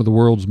 one of the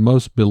world's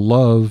most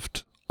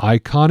beloved,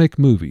 iconic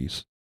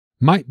movies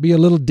might be a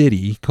little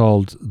ditty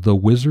called The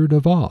Wizard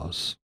of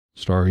Oz,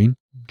 starring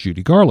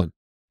Judy Garland.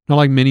 Now,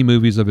 like many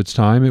movies of its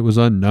time, it was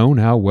unknown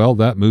how well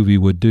that movie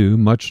would do,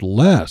 much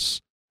less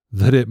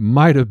that it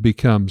might have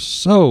become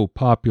so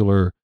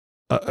popular,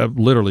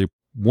 literally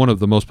one of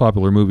the most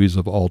popular movies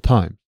of all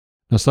time.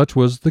 Now, such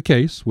was the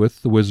case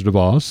with The Wizard of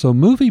Oz, so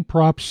movie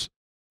props,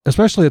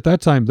 especially at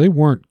that time, they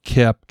weren't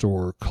kept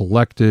or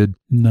collected.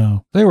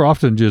 No. They were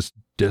often just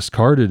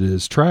discarded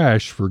as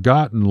trash,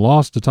 forgotten,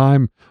 lost to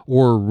time,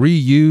 or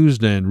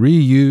reused and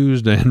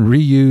reused and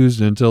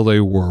reused until they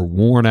were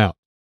worn out.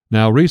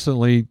 Now,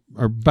 recently,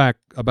 or back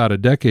about a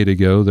decade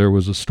ago, there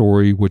was a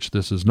story, which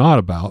this is not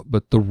about,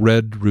 but the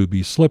red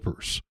ruby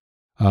slippers.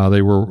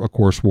 They were, of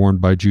course, worn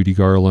by Judy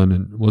Garland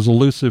and was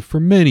elusive for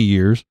many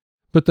years,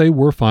 but they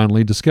were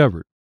finally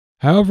discovered.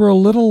 However, a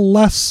little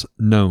less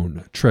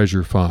known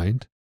treasure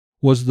find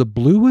was the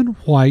blue and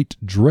white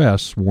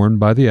dress worn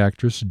by the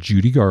actress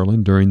Judy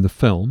Garland during the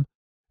film.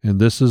 And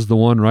this is the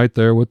one right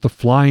there with the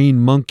flying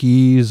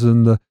monkeys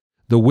and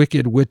the The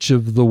Wicked Witch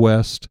of the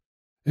West.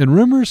 And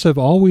rumors have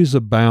always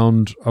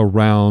abounded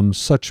around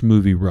such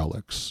movie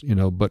relics,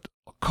 but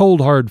cold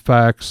hard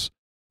facts,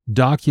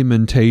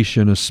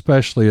 documentation,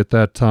 especially at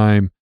that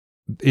time,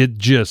 it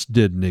just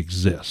didn't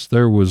exist.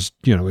 There was,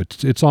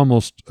 it's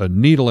almost a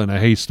needle in a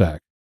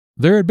haystack.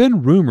 There had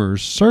been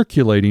rumors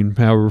circulating,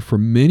 however, for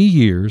many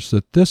years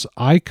that this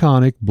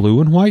iconic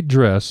blue and white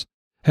dress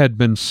had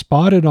been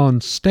spotted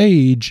on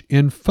stage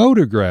in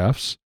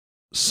photographs,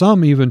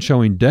 some even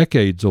showing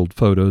decades-old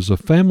photos of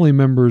family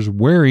members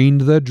wearing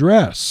the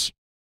dress.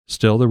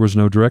 Still, there was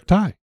no direct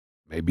tie.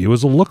 Maybe it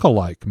was a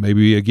look-alike.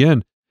 Maybe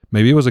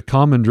it was a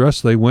common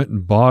dress they went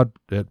and bought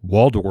at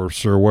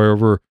Waldorf's or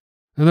wherever,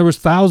 and there was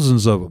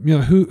thousands of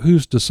them.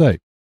 Who's to say?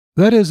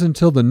 That is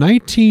until the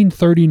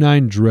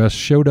 1939 dress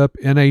showed up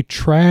in a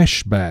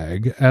trash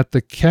bag at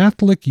the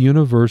Catholic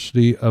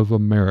University of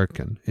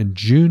America in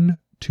June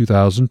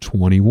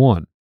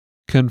 2021,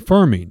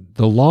 confirming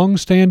the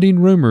long-standing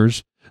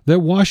rumors that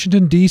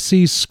Washington,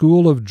 D.C.'s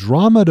School of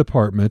Drama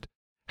Department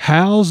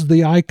housed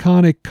the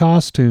iconic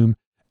costume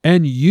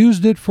and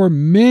used it for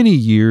many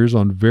years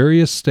on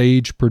various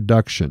stage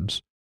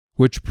productions,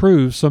 which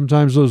proves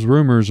sometimes those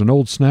rumors and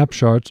old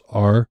snapshots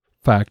are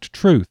fact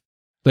truth.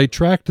 They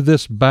tracked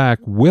this back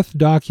with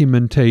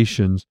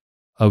documentations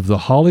of the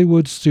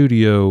Hollywood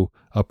studio,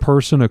 a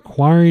person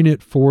acquiring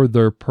it for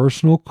their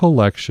personal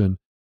collection,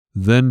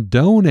 then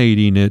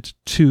donating it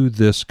to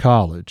this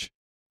college.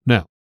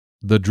 Now,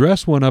 the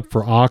dress went up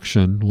for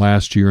auction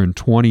last year in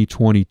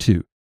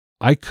 2022.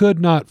 I could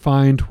not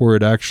find where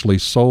it actually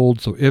sold,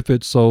 so if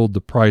it sold,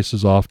 the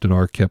prices often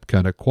are kept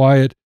kind of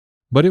quiet,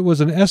 but it was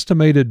an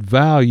estimated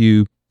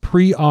value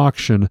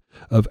pre-auction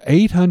of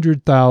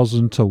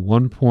 $800,000 to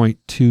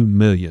 $1.2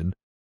 million,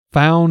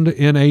 found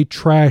in a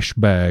trash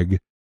bag,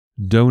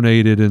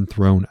 donated and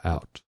thrown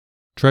out.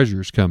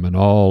 Treasures come in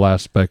all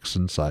aspects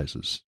and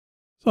sizes.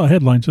 Saw a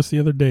headline just the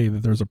other day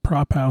that there's a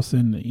prop house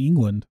in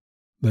England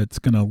that's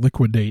going to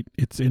liquidate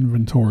its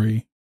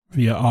inventory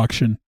via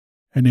auction.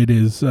 And it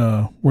is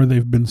where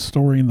they've been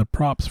storing the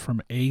props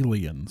from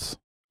Aliens.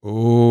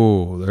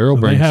 Oh, they'll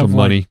bring some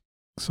money.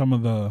 Some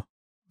of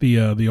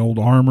the old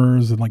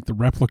armors and like the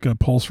replica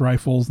pulse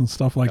rifles and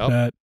stuff like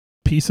that.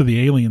 Piece of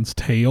the Alien's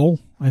tail,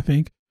 I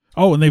think.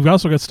 Oh, and they've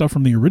also got stuff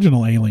from the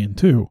original Alien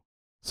too.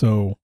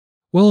 So,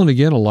 well, and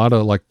again, a lot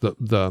of like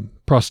the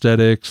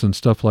prosthetics and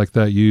stuff like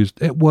that used.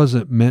 It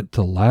wasn't meant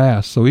to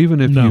last. So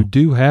even if you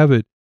do have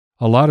it,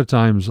 a lot of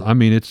times, I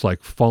mean, it's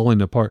like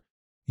falling apart.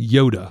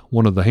 Yoda,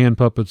 one of the hand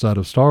puppets out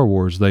of Star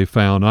Wars, they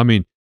found. I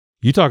mean,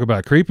 you talk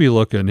about creepy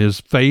looking.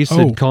 His face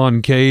had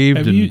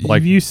concaved and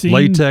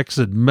latex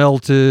had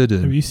melted.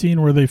 And have you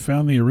seen where they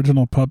found the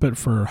original puppet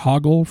for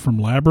Hoggle from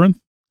Labyrinth?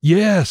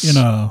 Yes. In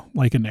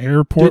an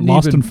airport,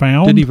 lost and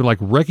found. Didn't even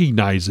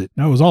recognize it.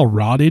 No, it was all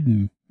rotted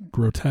and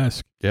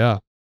grotesque. Yeah.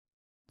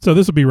 So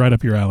this will be right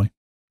up your alley.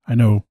 I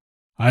know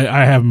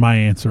I have my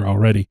answer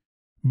already.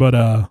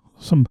 But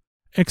some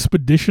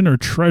expedition or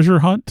treasure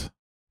hunt?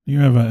 You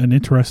have an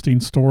interesting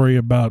story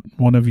about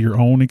one of your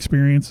own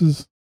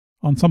experiences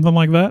on something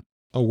like that?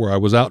 Oh, where I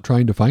was out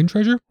trying to find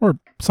treasure? Or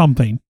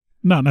something.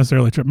 Not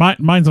necessarily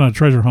mine's not a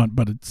treasure hunt,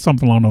 but it's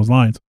something along those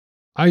lines.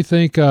 I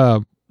think,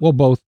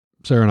 both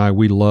Sarah and I,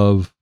 we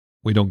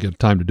don't get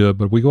time to do it,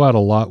 but we go out a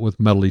lot with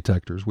metal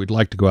detectors. We'd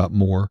like to go out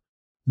more.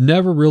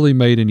 Never really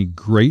made any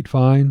great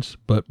finds,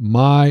 but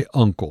my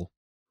uncle,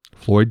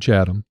 Floyd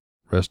Chatham,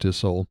 rest his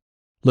soul,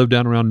 lived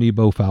down around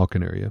Nebo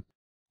Falcon area.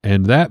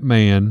 And that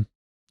man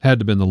had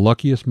to have been the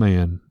luckiest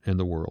man in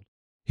the world.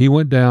 He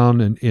went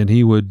down and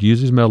he would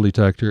use his metal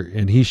detector,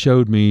 and he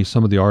showed me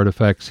some of the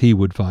artifacts he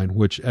would find,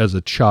 which as a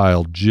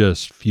child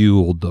just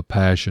fueled the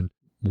passion.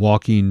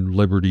 Walking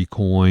Liberty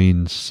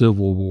coins,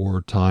 Civil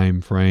War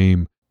time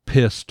frame,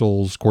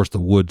 pistols. Of course, the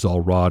wood's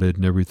all rotted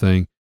and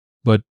everything.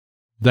 But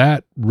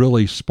that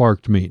really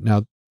sparked me.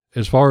 Now,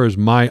 as far as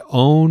my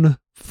own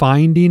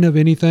finding of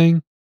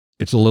anything,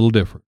 it's a little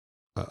different.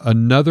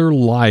 Another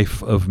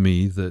life of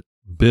me that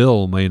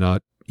Bill may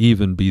not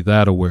even be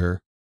that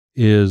aware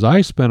is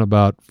I spent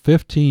about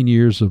 15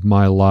 years of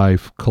my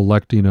life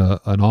collecting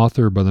an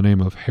author by the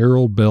name of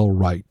Harold Bell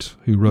Wright,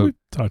 who wrote... We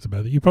talked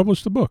about it. You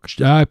published a book.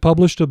 I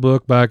published a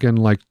book back in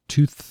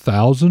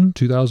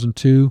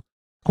 2002. Of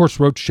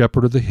course, wrote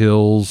Shepherd of the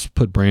Hills,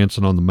 put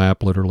Branson on the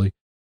map, literally.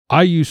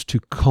 I used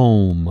to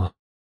comb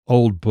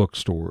old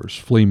bookstores,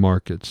 flea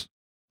markets.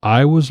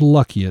 I was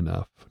lucky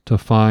enough to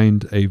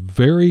find a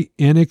very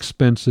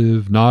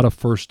inexpensive, not a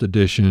first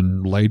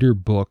edition, later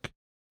book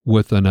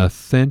with an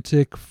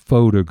authentic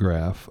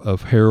photograph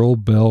of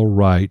Harold Bell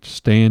Wright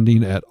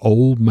standing at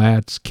Old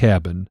Matt's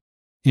cabin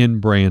in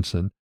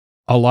Branson.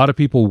 A lot of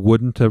people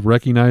wouldn't have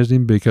recognized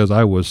him because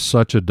I was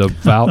such a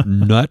devout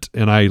nut,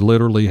 and I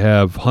literally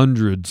have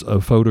hundreds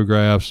of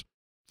photographs,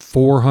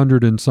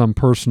 400 and some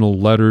personal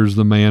letters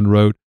the man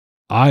wrote.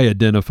 I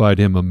identified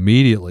him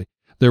immediately.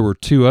 There were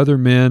two other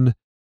men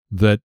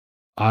that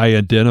I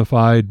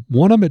identified.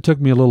 One of them, it took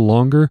me a little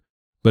longer,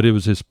 but it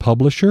was his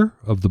publisher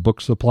of the book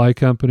supply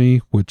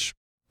company, which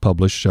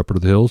published Shepherd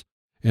of the Hills.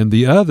 And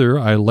the other,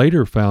 I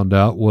later found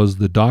out, was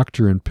the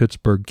doctor in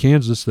Pittsburgh,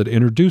 Kansas that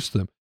introduced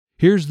them.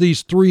 Here's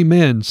these 3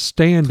 men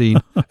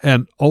standing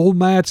at Old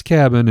Matt's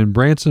cabin in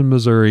Branson,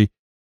 Missouri.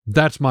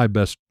 That's my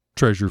best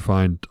treasure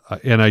find.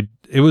 And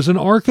it was in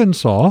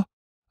Arkansas.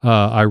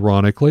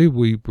 Ironically,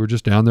 we were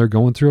just down there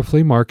going through a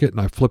flea market,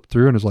 and I flipped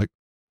through, and it's like,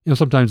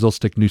 sometimes they'll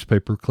stick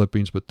newspaper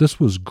clippings, but this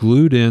was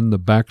glued in the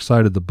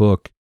backside of the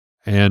book.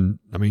 And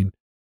I mean,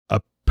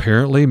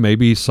 apparently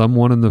maybe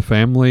someone in the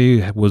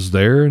family was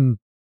there and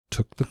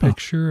took the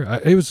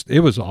picture.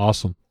 It was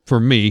awesome for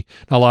me.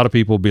 A lot of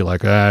people will be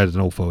like, it's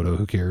no photo,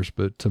 who cares?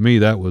 But to me,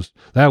 that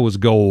was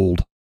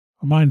gold.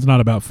 Mine's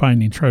not about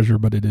finding treasure,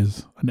 but it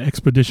is an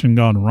expedition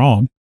gone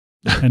wrong.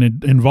 And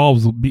it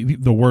involves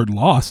the word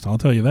lost, I'll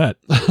tell you that.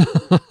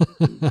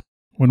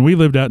 When we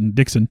lived out in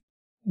Dixon,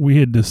 we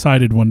had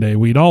decided one day,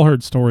 we'd all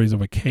heard stories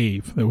of a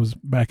cave that was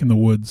back in the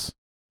woods,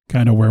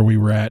 kind of where we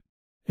were at.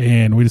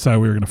 And we decided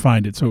we were going to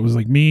find it. So it was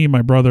like me,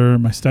 my brother,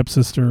 my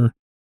stepsister,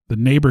 the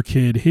neighbor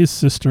kid, his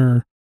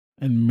sister,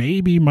 and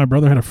maybe my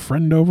brother had a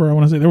friend over. I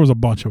want to say there was a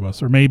bunch of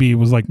us, or maybe it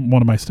was like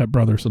one of my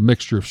stepbrothers. A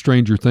mixture of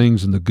Stranger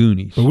Things and the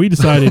Goonies. But we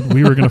decided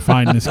we were going to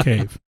find this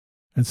cave.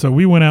 And so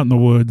we went out in the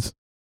woods,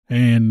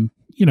 and,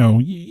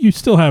 you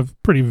still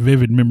have pretty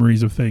vivid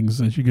memories of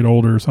things as you get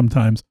older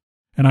sometimes.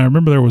 And I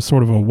remember there was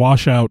sort of a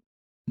washout,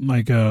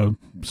 like a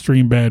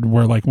stream bed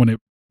where, like, when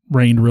it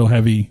rained real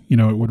heavy,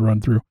 it would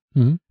run through.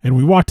 Mm-hmm. And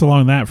we walked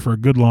along that for a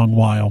good long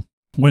while,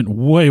 went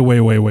way,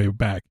 way, way, way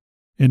back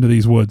into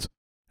these woods.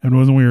 And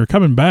when we were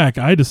coming back,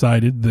 I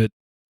decided that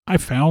I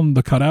found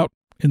the cutout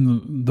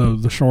in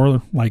the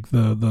shore, like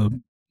the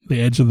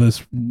edge of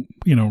this,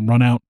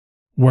 run out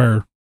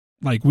where,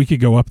 like, we could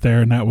go up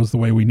there, and that was the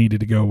way we needed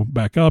to go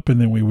back up, and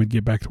then we would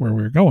get back to where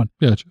we were going.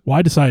 Gotcha. Well,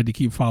 I decided to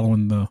keep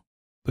following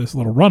this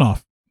little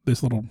runoff,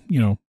 this little,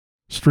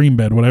 stream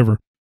bed, whatever,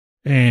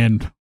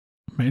 and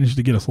managed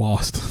to get us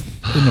lost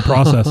in the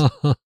process.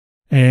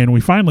 And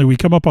we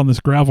come up on this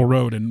gravel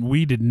road, and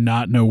we did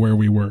not know where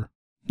we were.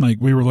 Like,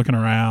 we were looking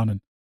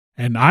around,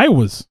 and I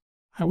was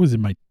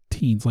in my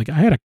teens. Like, I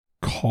had a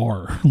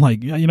car.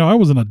 Like, I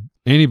wasn't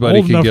anybody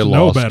old could enough get to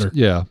lost. know better.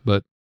 Yeah,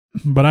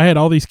 but I had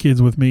all these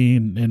kids with me,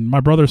 and my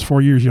brother's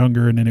 4 years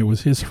younger, and then it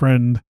was his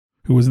friend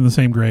who was in the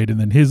same grade, and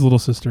then his little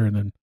sister, and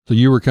then so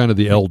you were kind of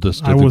the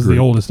eldest. I was the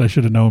oldest. I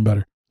should have known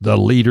better. The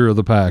leader of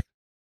the pack.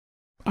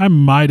 I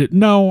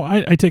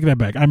take that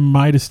back. I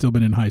might have still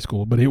been in high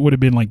school, but it would have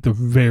been like the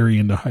very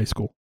end of high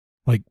school,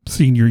 like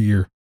senior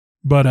year.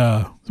 But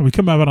so we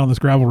come out on this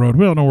gravel road.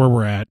 We don't know where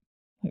we're at,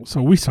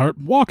 so we start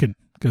walking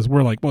because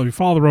we're like, well, if you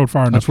follow the road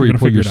far enough, that's where you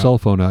pull your cell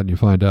phone out and you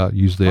find out.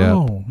 Use the app.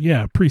 Oh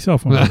yeah, pre-cell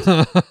phone.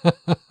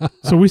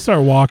 So we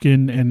start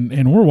walking,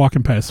 and we're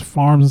walking past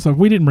farms and stuff.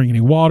 We didn't bring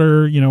any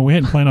water. We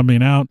hadn't planned on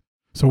being out.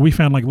 So we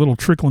found like little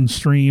trickling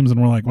streams, and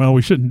we're like, well,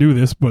 we shouldn't do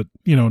this, but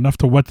enough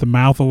to wet the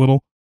mouth a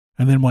little.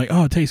 And then I'm like,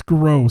 oh, it tastes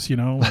gross,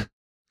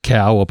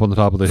 Cow up on the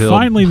top of the hill.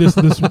 Finally,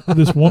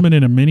 this woman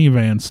in a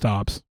minivan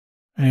stops,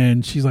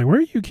 and she's like, where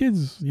are you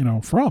kids,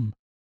 from?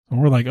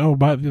 And we're like, oh,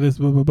 by this,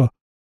 blah, blah, blah.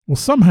 Well,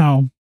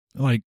 somehow,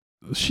 like,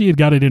 she had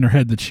got it in her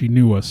head that she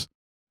knew us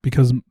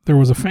because there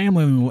was a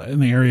family in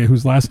the area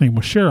whose last name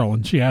was Cheryl,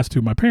 and she asked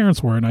who my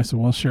parents were, and I said,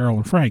 well, Cheryl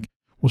and Frank.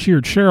 Well, she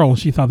heard Cheryl, and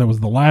she thought that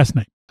was the last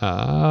name.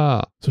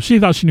 Ah. So she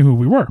thought she knew who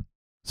we were.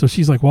 So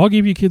she's like, well, I'll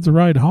give you kids a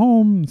ride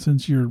home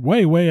since you're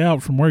way, way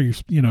out from where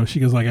you're,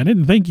 she goes like, I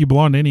didn't think you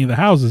belonged to any of the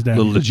houses down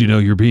Little here. did you know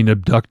you're being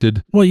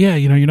abducted. Well, yeah,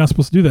 you're not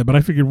supposed to do that. But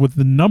I figured with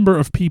the number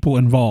of people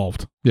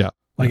involved. Yeah.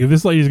 Like if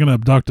this lady's going to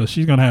abduct us,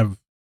 she's going to have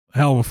a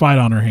hell of a fight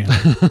on her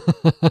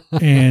hands.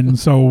 And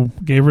so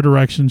gave her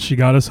directions. She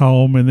got us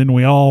home. And then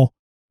we all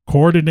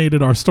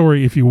coordinated our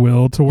story, if you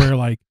will, to where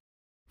like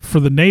for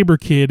the neighbor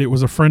kid, it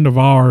was a friend of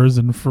ours.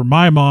 And for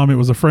my mom, it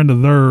was a friend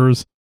of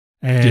theirs.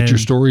 And get your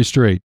story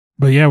straight.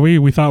 But yeah,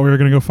 we thought we were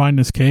going to go find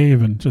this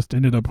cave and just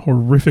ended up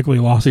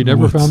horrifically lost. So you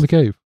never found the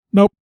cave?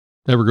 Nope.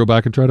 Ever go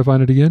back and try to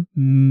find it again?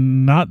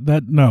 Not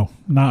that. No,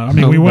 not. I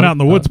mean, we went out in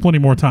the woods plenty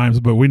more times,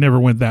 but we never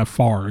went that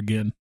far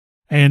again.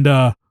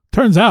 And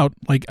turns out,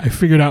 like, I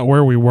figured out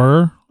where we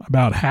were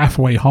about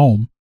halfway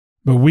home.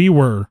 But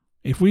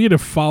if we had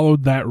have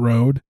followed that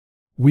road,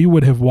 we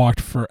would have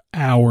walked for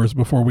hours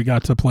before we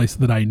got to a place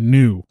that I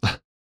knew,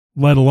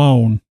 let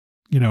alone,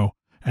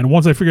 And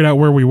once I figured out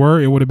where we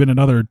were, it would have been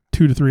another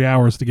 2 to 3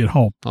 hours to get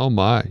home. Oh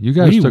my! You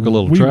guys took a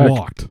little trek. We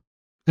walked,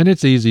 and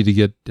it's easy to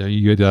get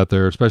you get out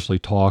there, especially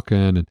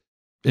talking and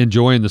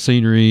enjoying the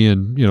scenery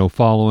and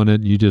following it.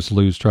 And you just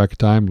lose track of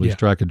time, lose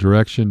track of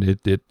direction.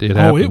 It happens.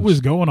 Oh, it was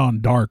going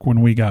on dark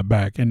when we got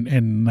back,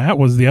 and that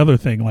was the other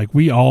thing. Like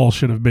we all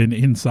should have been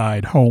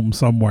inside home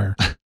somewhere.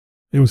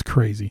 It was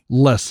crazy.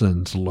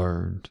 Lessons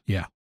learned.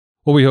 Yeah.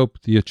 Well, we hope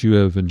that you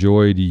have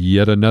enjoyed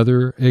yet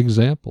another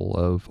example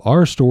of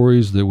our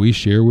stories that we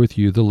share with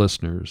you, the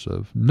listeners,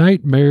 of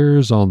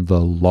Nightmares on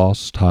the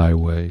Lost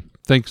Highway.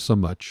 Thanks so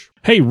much.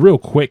 Hey, real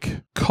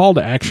quick, call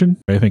to action.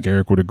 I think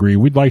Eric would agree.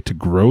 We'd like to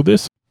grow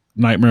this,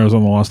 Nightmares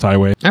on the Lost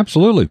Highway.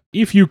 Absolutely.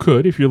 If you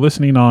could, if you're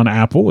listening on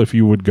Apple, if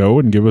you would go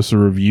and give us a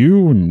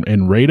review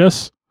and rate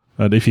us.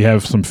 If you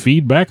have some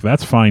feedback,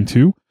 that's fine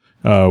too.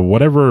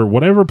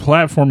 Whatever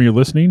platform you're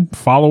listening,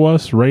 follow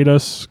us, rate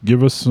us,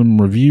 give us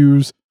some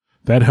reviews.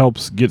 That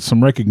helps get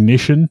some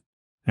recognition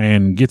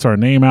and gets our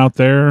name out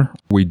there.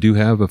 We do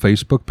have a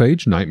Facebook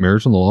page,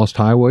 Nightmares on the Lost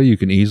Highway. You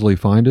can easily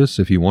find us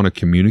if you want to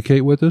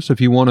communicate with us.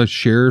 If you want to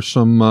share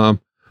some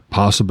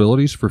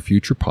possibilities for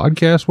future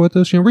podcasts with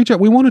us, reach out.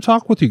 We want to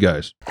talk with you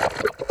guys.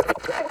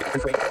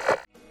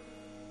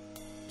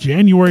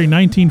 January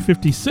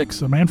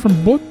 1956, a man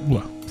from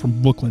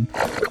Brooklyn.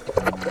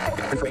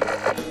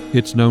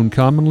 It's known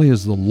commonly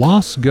as the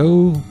Lost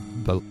Go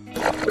boat.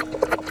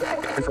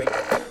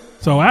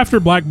 So after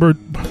Blackbird,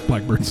 a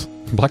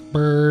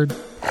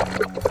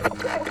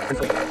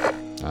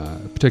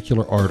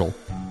particular article.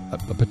 I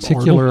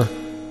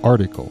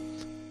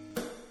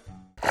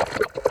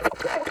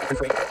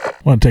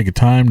want to take a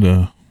time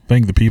to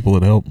thank the people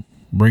that helped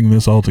bring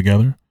this all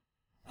together.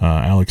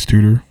 Alex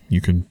Tudor,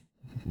 you can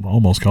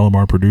almost call him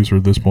our producer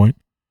at this point.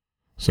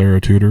 Sarah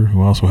Tudor,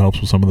 who also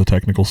helps with some of the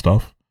technical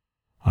stuff.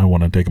 I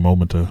want to take a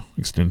moment to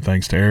extend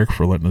thanks to Eric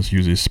for letting us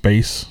use his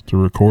space to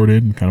record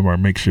in, kind of our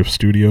makeshift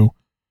studio.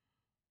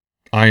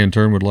 I, in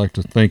turn, would like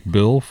to thank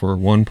Bill for,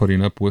 one,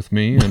 putting up with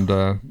me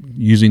and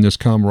using this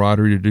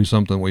camaraderie to do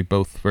something we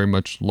both very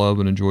much love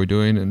and enjoy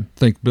doing, and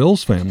thank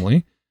Bill's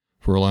family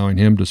for allowing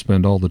him to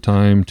spend all the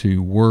time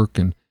to work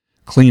and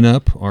clean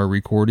up our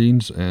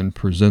recordings and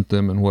present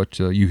them in what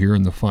you hear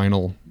in the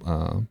final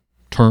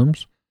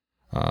terms,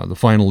 the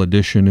final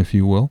edition, if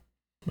you will.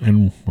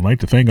 And I'd like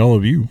to thank all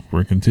of you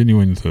for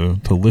continuing to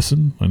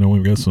listen. I know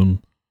we've got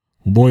some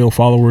loyal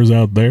followers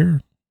out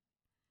there.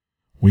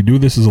 We do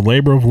this as a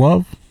labor of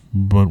love,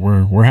 but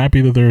we're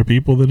happy that there are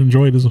people that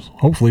enjoy it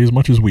hopefully as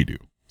much as we do.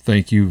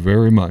 Thank you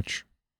very much.